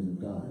the things of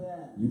God.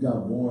 You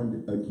got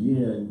born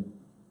again,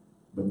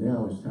 but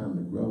now it's time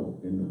to grow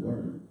in the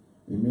Word.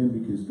 Amen.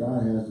 Because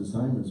God has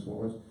assignments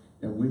for us,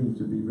 and we need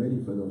to be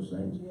ready for those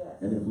things.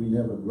 And if we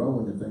never grow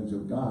in the things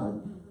of God,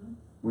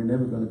 we're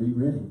never going to be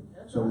ready.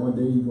 So one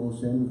day you're going to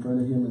stand in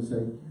front of Him and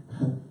say,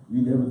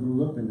 you never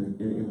grew up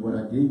in what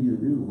I gave you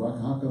to do. Well,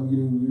 how come you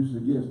didn't use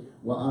the gifts?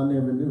 Well, I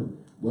never knew.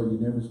 Well, you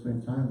never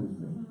spent time with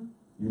me.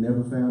 You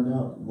never found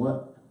out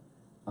what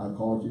I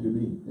called you to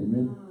be.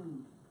 Amen.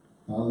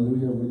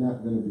 Hallelujah. We're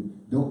not going to be.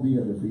 Don't be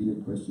a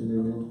defeated Christian.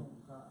 Amen.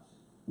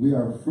 We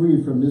are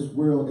free from this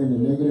world and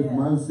the negative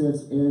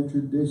mindsets and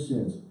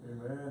traditions.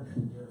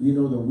 Amen. You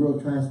know, the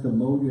world tries to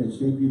mold you and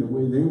shape you the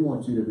way they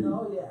want you to be.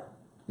 Oh, yeah.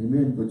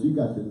 Amen. But you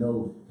got to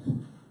know,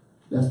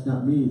 that's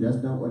not me.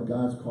 That's not what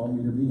God's called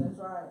me to be. That's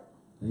right.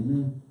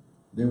 Amen.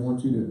 They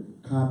want you to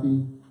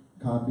copy,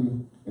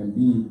 and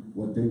be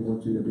what they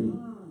want you to be.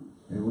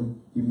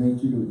 And He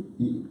made you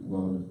to,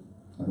 well,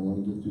 I don't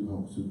want to get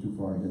too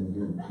far ahead of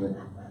here. But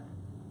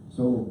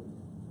so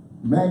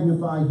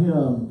magnify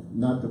Him,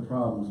 not the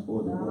problems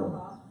or the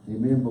world.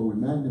 Amen. But we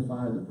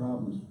magnify the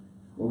problems,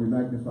 or we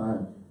magnify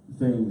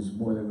things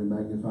more than we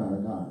magnify our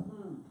God.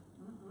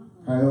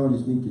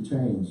 Priorities need to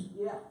change.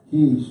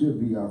 He should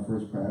be our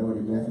first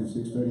priority. Matthew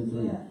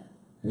 6:33.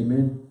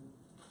 Amen.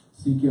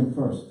 Seek Him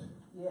first.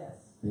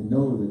 And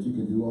know that you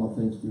can do all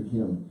things through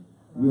Him.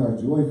 We are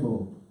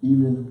joyful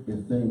even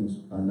if things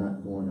are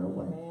not going our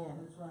way.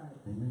 That's right.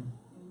 Amen.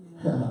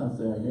 I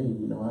say, hey,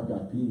 you know, I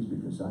got peace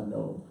because I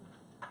know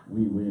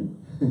we win.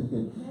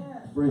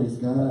 Praise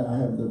God. I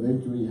have the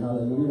victory.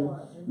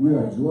 Hallelujah. We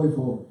are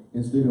joyful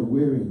instead of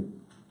weary.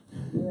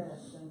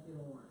 Yes, thank you,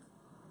 Lord.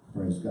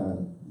 Praise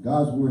God.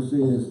 God's word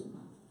says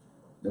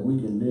that we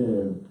can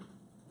live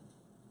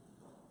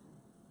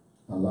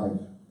a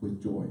life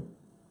with joy.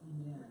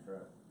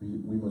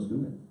 We must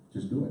do it.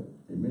 Just do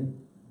it. Amen.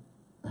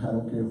 I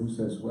don't care who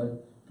says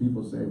what.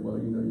 People say,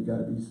 well, you know, you got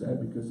to be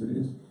sad because it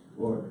is.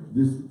 Or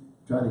this,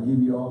 try to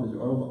give you all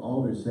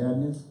their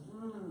sadness.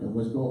 And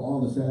all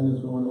the sadness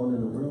going on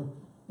in the world.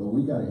 But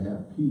we got to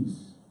have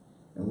peace.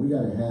 And we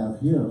got to have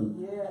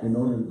Him in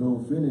order to go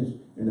finish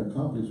and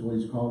accomplish what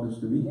He's called us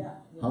to be.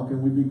 How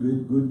can we be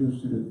good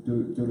news to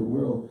the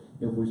world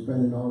if we're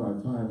spending all our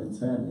time in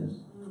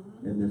sadness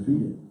and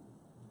defeated?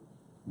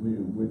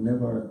 We'll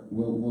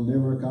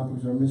never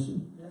accomplish our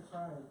mission. That's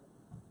right.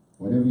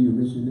 Whatever your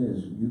mission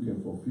is, you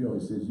can fulfill.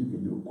 It says you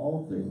can do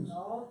all things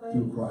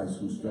through Christ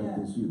who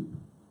strengthens you.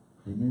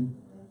 Amen.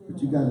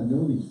 But you got to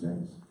know these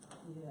things.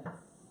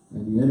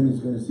 And the enemy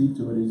is going to see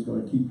to it. He's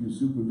going to keep you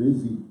super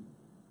busy.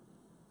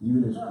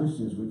 Even as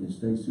Christians, we can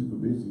stay super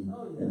busy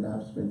and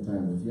not spend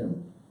time with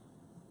Him.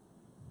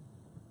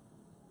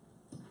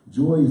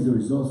 Joy is the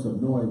result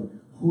of knowing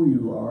who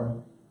you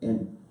are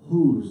and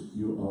whose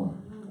you are.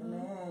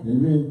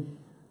 Amen.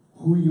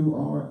 Who you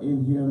are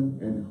in Him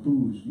and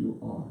whose you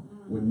are.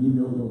 When you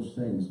know those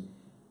things,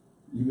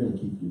 you're going to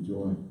keep your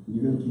joy.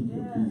 You're going to keep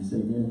your peace.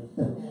 Amen.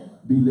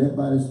 Be led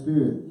by the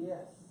Spirit.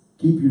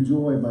 Keep your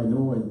joy by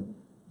knowing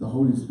the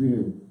Holy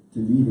Spirit to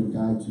lead and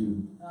guide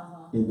you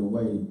in the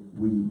way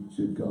we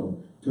should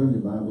go. Turn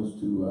your Bibles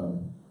to,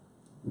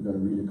 we're going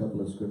to read a couple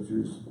of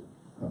scriptures.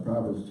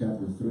 Proverbs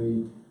chapter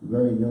 3,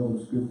 very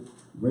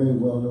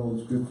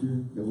well-known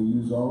scripture that we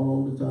use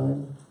all the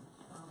time.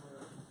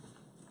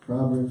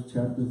 Proverbs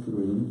chapter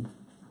 3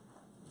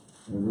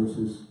 and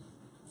verses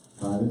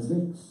 5 and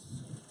 6.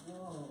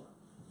 Oh.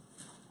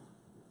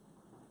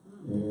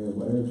 And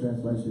whatever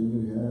translation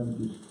you have,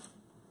 just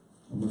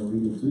I'm going to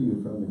read it to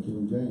you from the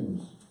King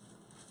James.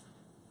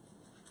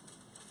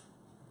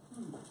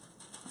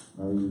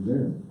 Are you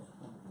there?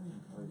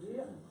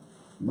 Yeah.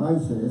 Mine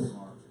says,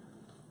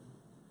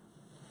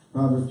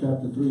 Proverbs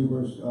chapter 3,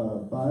 verse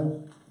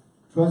 5.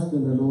 Trust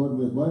in the Lord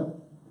with what?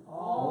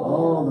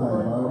 All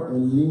thy heart,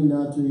 and lean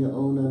not to your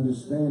own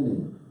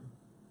understanding.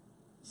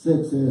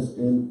 6 says,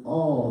 in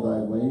all thy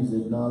ways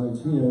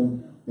acknowledge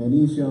him, and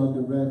he shall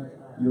direct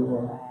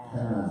your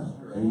path.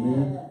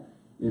 Amen.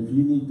 If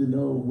you need to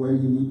know where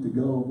you need to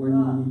go, where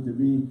you need to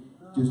be,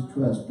 just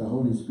trust the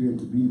Holy Spirit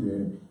to be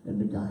there and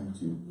to guide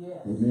you.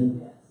 Yes. Amen.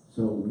 Yes.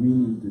 So we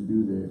need to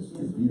do this.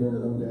 Yes, If you don't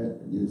know that,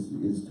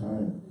 it's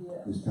time.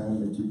 Yes. It's time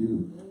that you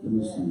do. Let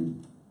me see.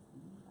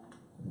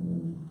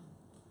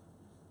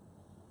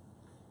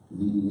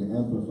 The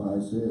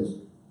Amplified says,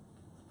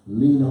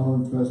 lean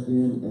on, trust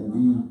in, and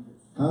be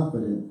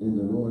confident in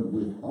the Lord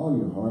with all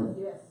your heart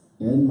Yes.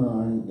 and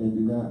mind, and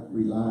do not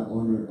rely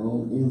on your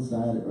own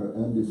insight or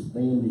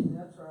understanding.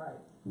 That's right.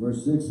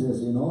 Verse 6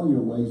 says, in all your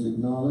ways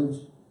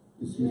acknowledge,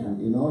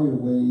 in all your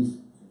ways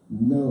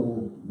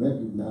know,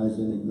 recognize,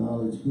 and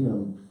acknowledge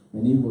him,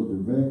 and he will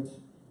direct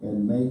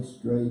and make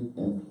straight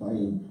and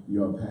plain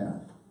your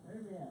path.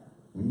 Amen.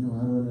 When you know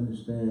how to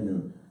understand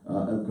or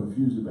I'm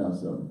confused about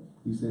something,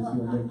 he says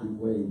he'll make your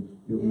way,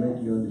 he'll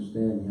make you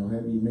understand, he'll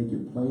have you make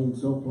it plain,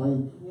 so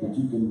plain that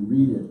you can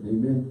read it.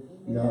 Amen.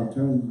 Now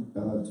turn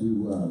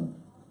to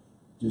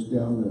just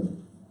down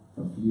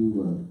a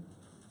few,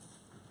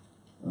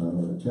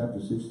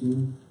 chapter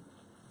 16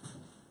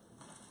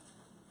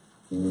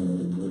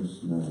 and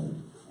verse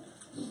 9.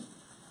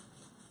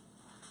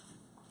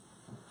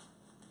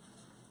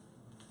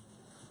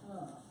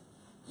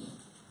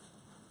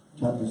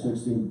 Chapter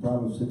 16,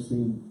 Proverbs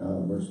 16,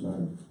 verse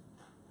 9.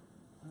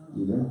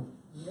 You there?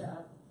 Yeah.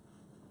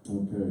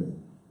 Okay.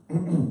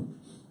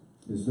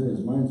 It says,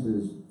 mine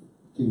says,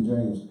 King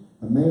James,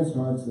 a man's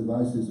heart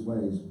devises his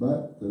ways,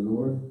 but the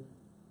Lord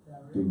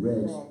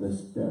directs the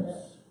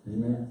steps.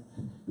 Amen.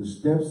 The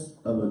steps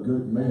of a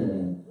good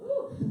man,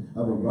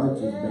 of a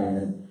righteous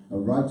man, a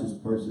righteous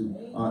person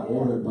are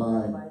ordered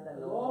by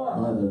the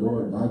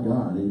Lord, by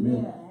God.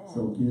 Amen.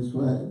 So guess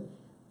what?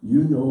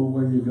 You know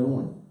where you're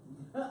going.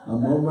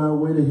 I'm on my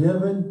way to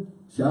heaven,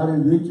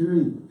 shouting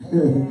victory.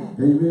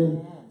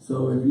 Amen.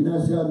 So if you're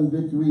not shouting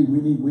victory, we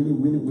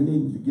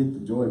need to get the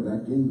joy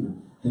back in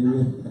you.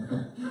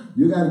 Amen.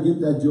 You got to get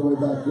that joy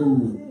back in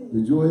you.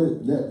 The joy,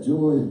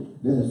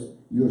 that's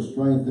your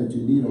strength that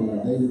you need on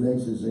a daily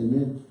basis.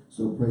 Amen.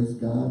 So praise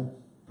God.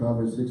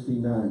 Proverbs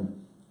 16:9.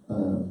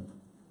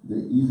 The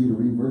easy to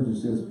read version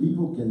says,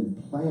 people can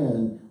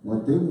plan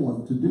what they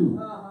want to do,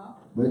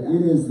 but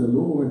it is the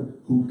Lord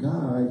who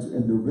guides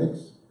and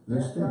directs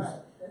their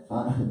steps.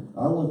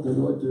 I want the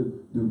Lord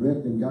to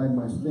direct and guide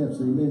my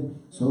steps.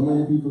 Amen. So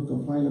many people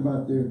complain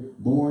about their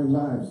boring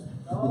lives.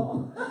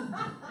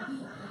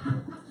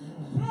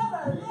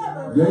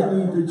 They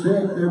need to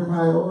check their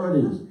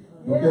priorities.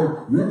 Okay,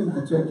 you need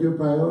to check your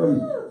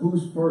priorities.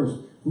 Who's first?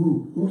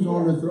 Who's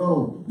on the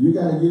throne? You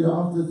got to get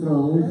off the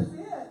throne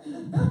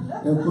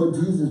and put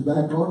Jesus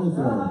back on the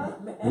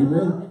throne.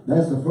 Amen.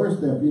 That's the first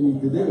step you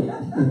need to do.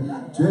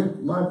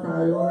 Check my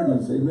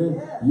priorities.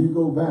 Amen. You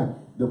go back.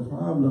 The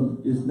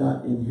problem is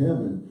not in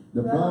heaven.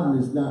 The problem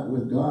is not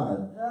with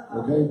God.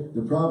 Okay?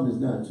 The problem is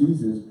not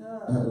Jesus.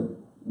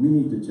 We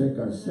need to check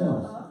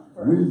ourselves.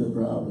 We're the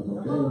problem.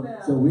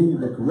 Okay? So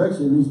the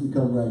correction needs to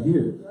come right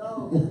here.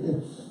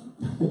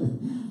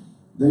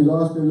 They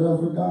lost their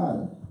love for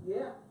God.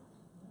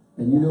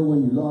 And you know,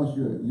 when you lost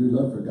your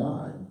love for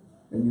God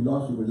and you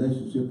lost your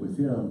relationship with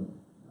him,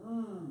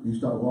 you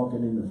start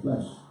walking in the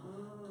flesh.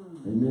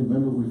 Amen.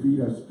 Remember, we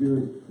feed our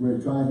spirit. We're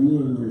a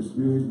tri-being. We're a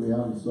spirit. We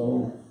have a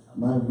soul,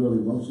 mind, will,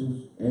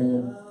 emotions,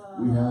 and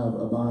we have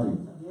a body.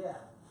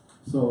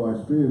 So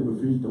our spirit will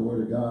feed the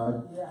word of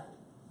God.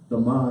 The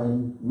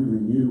mind we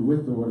renew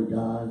with the word of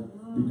God,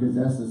 because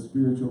that's a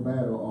spiritual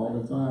battle all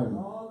the time.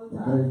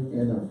 Okay?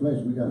 And our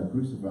flesh, we got to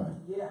crucify.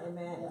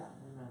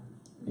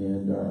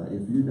 And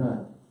if you're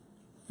not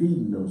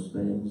feeding those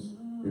things,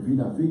 if you're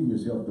not feeding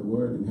yourself the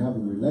word and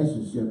having a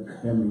relationship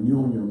and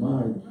renewing your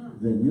mind,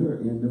 then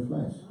you're in the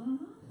flesh.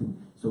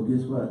 So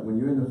guess what? When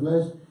you're in the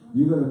flesh,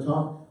 you're going to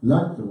talk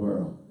like the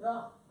world.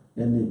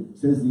 And it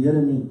says the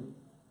enemy,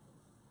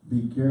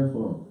 be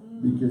careful,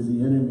 because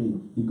the enemy,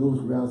 he goes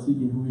around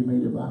seeking who he may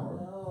devour.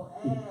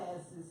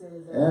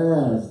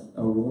 As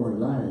a roaring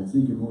lion,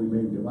 seeking who he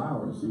may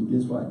devour. See,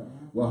 guess what?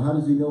 Well, how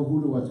does he know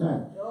who to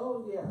attack?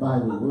 By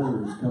the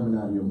words coming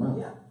out of your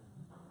mouth.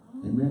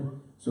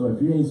 Amen. So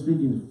if you ain't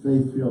speaking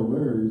faith-filled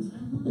words,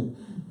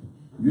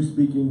 you're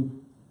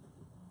speaking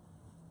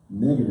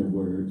negative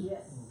words,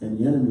 and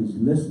the enemy's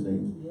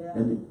listening,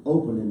 and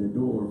opening the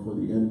door for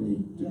the enemy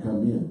to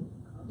come in.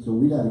 So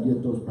we got to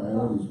get those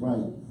priorities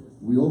right.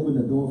 We open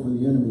the door for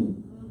the enemy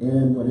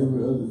and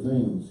whatever other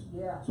things.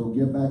 So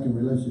get back in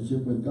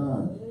relationship with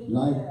God.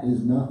 Life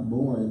is not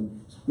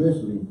boring,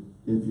 especially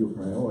if your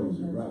priorities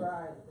are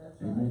right.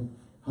 Amen.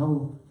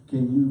 How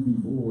can you be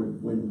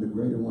bored when the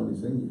greater one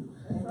is in you?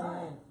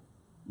 Amen.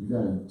 You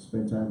got to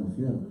spend time with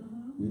him.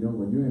 You know,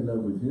 when you're in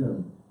love with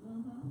him,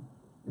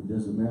 it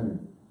doesn't matter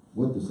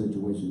what the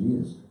situation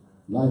is.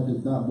 Life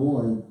is not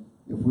boring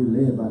if we're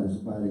led by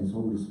his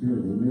Holy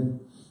Spirit. Amen.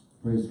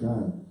 Praise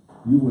God.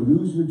 You will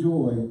lose your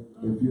joy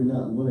if you're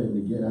not willing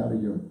to get out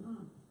of your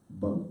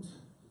boat,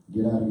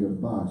 get out of your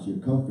box, your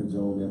comfort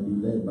zone, and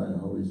be led by the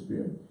Holy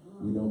Spirit.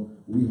 You know,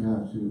 we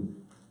have to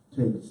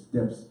take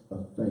steps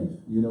of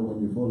faith. You know,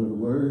 when you're full of the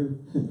Word,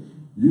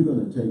 you're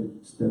going to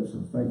take steps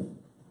of faith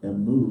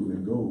and move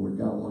and go where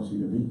God wants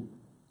you to be.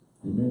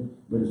 Amen.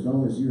 But as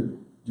long as you're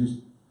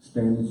just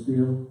standing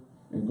still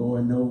and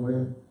going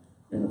nowhere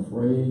and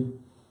afraid,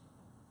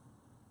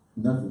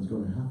 nothing's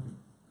going to happen.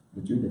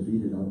 But you're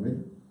defeated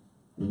already.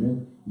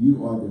 Amen.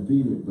 You are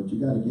defeated, but you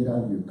got to get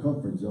out of your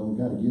comfort zone,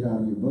 got to get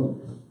out of your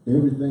boat.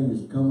 Everything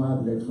has come out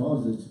of their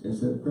closets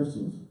except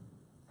Christians.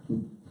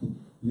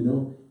 You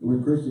know,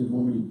 we're Christians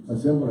when we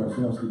assemble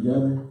ourselves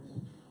together,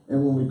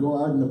 and when we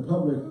go out in the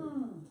public,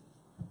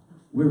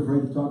 we're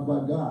afraid to talk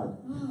about God.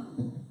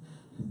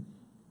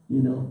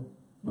 You know,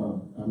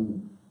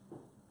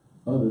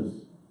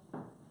 others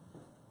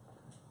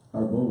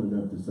are bold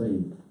enough to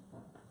say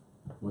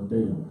what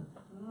they are.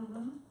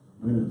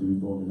 We need to be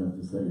bold enough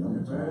to say,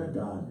 I'm a child of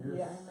God.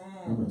 Yes.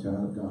 I'm a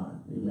child of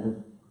God.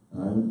 Amen.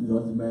 It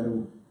doesn't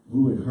matter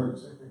who it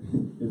hurts.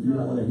 If you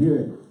don't want to hear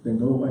it, then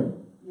go away.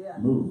 Yeah.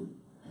 Move.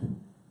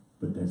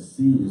 But that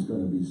seed is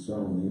going to be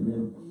sown.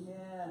 Amen.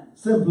 Yeah.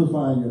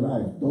 Simplify your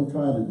life. Don't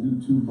try to do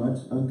too much.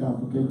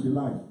 Uncomplicate your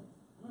life.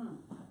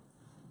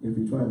 If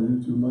you try to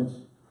do too much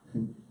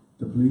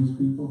to please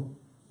people,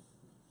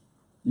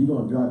 you're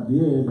going to drop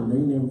dead and they're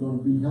never going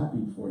to be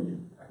happy for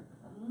you.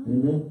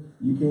 Amen.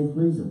 You can't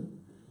please them.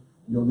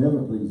 You'll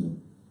never please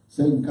him.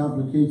 Satan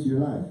complicates your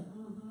life.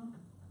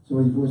 So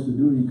what he wants to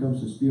do, he comes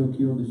to steal,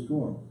 kill,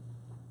 destroy.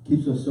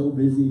 Keeps us so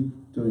busy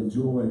to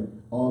enjoy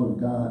all of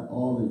God,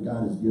 all that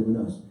God has given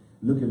us.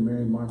 Look at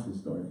Mary and Martha's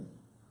story.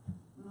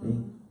 Okay?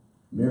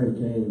 Mary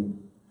came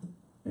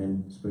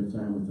and spent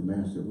time with the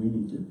Master. We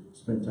need to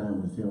spend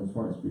time with him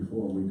first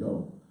before we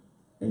go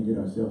and get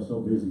ourselves so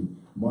busy.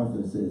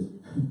 Martha says,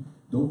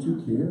 don't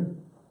you care?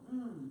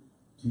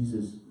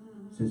 Jesus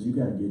says you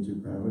got to get your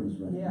priorities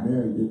right. Yeah.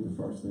 Mary did the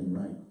first thing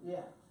right.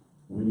 Yeah.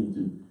 We need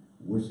to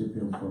worship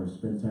him first,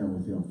 spend time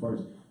with him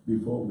first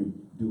before we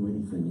do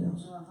anything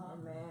else.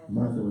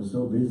 Martha was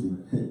so busy.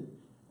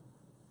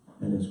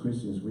 And as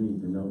Christians, we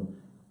need to know,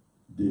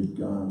 does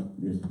God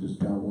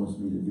wants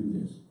me to do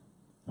this?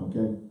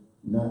 Okay?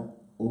 Not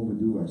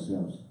overdo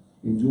ourselves.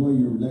 Enjoy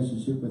your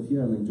relationship with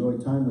him. Enjoy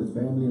time with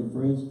family and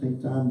friends.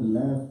 Take time to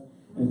laugh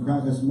and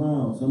crack a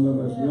smile. Some of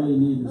us really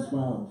need to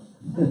smile.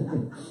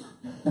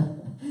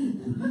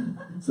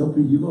 Some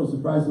people, you're going to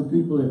surprise some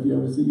people if you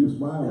ever see you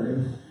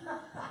smile.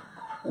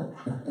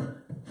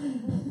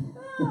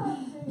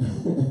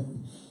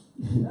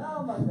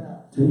 Oh my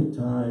God. Take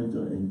time to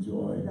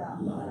enjoy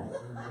life.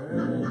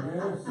 Amen.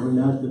 We're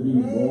not to be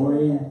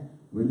boring.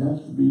 We're not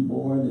to be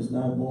boring. It's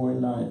not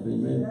boring life.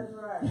 Amen. That's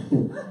right.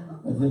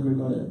 I think we're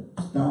going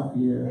to stop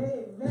here.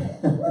 Amen.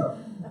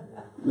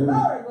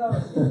 Glory,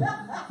 glory.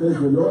 Says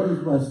the Lord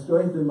is my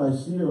strength and my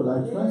shield.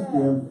 I trust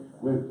him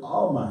with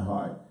all my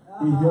heart.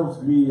 He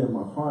helps me and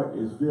my heart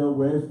is filled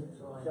with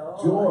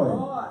joy.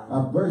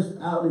 I burst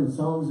out in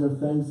songs of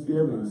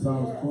thanksgiving.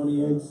 Psalms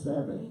 28:7.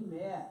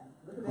 Amen.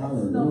 Look at that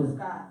Hallelujah. snow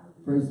sky.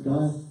 Praise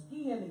God.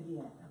 Skiing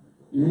again.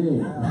 Yeah.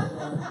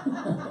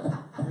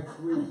 Next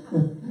week.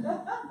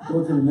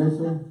 Go to the next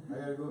one. I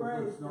gotta go to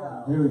Praise the snow.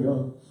 God. Here we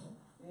go.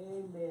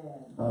 Amen.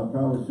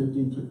 Proverbs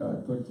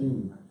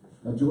 15:13.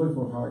 A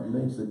joyful heart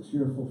makes a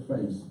cheerful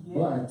face. Yeah.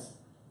 But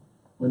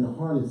when the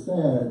heart is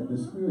sad, the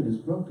spirit is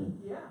broken.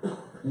 Yeah.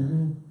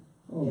 Amen.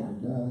 Oh Yeah. my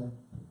God.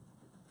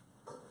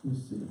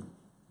 Let's see.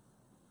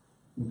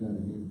 We got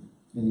it here.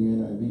 In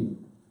the NIV. It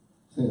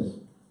says,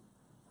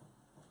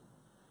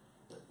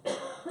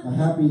 a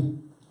happy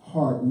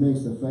heart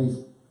makes the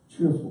face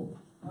cheerful,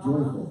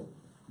 joyful,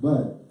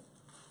 but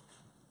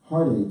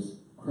heartaches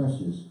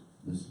crushes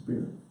the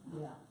spirit.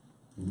 Yeah.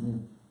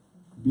 Amen.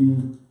 Be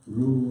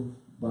ruled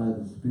by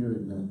the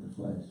spirit, not the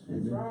flesh.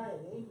 That's Amen. right.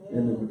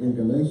 Amen. In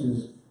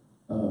Galatians,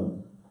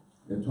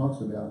 it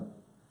talks about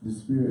the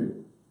spirit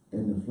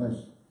and the flesh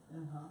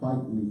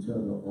fighting each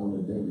other on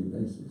a daily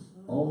basis.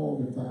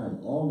 All the time,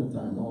 all the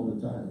time, all the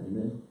time.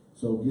 Amen.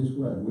 So guess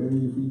what? Wherever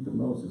you feed the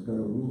most is going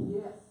to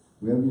rule. Yes.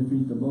 Wherever you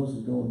feed the most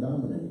is going to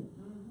dominate.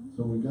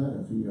 So we got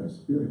to feed our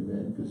spirit,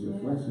 man, because your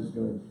flesh is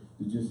going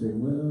to just say,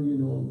 well, you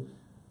know,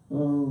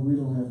 we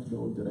don't have to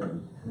go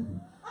today.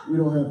 We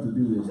don't have to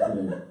do this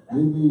today.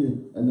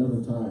 Maybe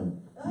another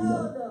time. You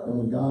know? And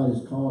when God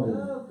is called it,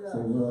 say,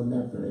 well,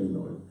 not today,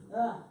 Lord.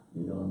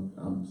 You know,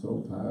 I'm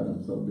so tired.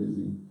 I'm so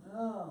busy.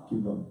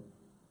 Keep on.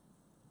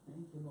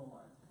 Thank you,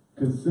 Lord.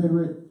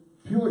 Consider it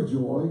pure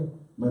joy,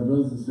 my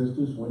brothers and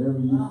sisters, whenever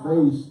you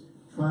face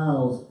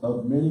trials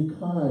of many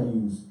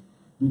kinds,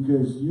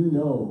 because you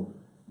know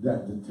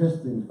that the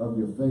testing of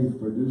your faith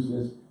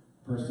produces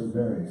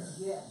perseverance.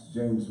 Yes.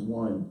 James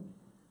 1,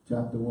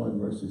 chapter 1,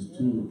 verses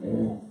 2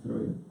 and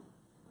 3.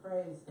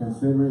 Praise God.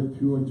 Consider it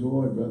pure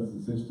joy, brothers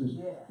and sisters,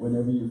 Yes.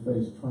 whenever you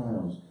face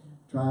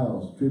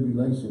trials,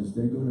 tribulations,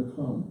 they're going to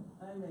come.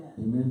 Amen.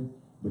 Amen.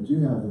 But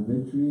you have the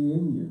victory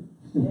in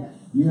you. Yes.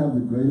 You have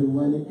the greater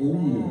one in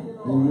Amen. you.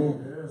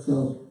 Amen. Yes.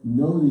 So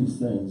know these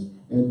things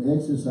and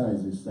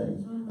exercise these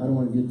things. I don't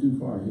want to get too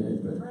far ahead,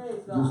 but Praise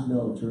just God.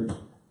 know, church,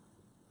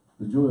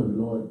 the joy of the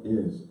Lord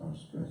is our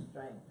strength.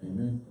 Strength.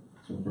 Amen.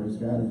 So praise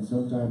God. And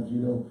sometimes,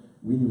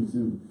 we need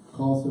to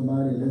call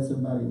somebody, let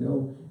somebody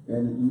know,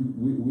 and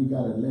we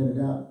got to let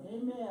it out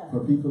Amen.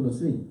 for people to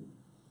see.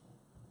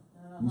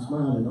 You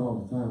smiling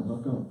all the time. How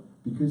come?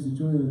 Because the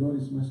joy of the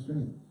Lord is my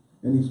strength.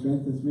 And He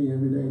strengthens me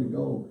every day to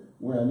go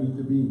where I need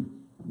to be,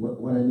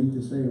 what I need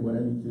to say, what I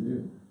need to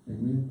do.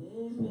 Amen.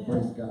 So Amen.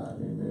 praise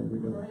God. Amen.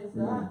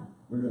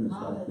 We're gonna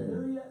stop there.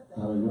 Hallelujah. Thank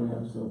you, Hallelujah.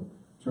 Lord. So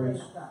church,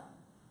 Praise God.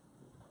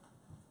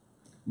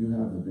 you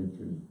have the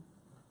victory.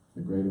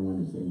 The greater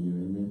one is in you.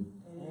 Amen.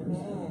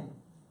 Amen.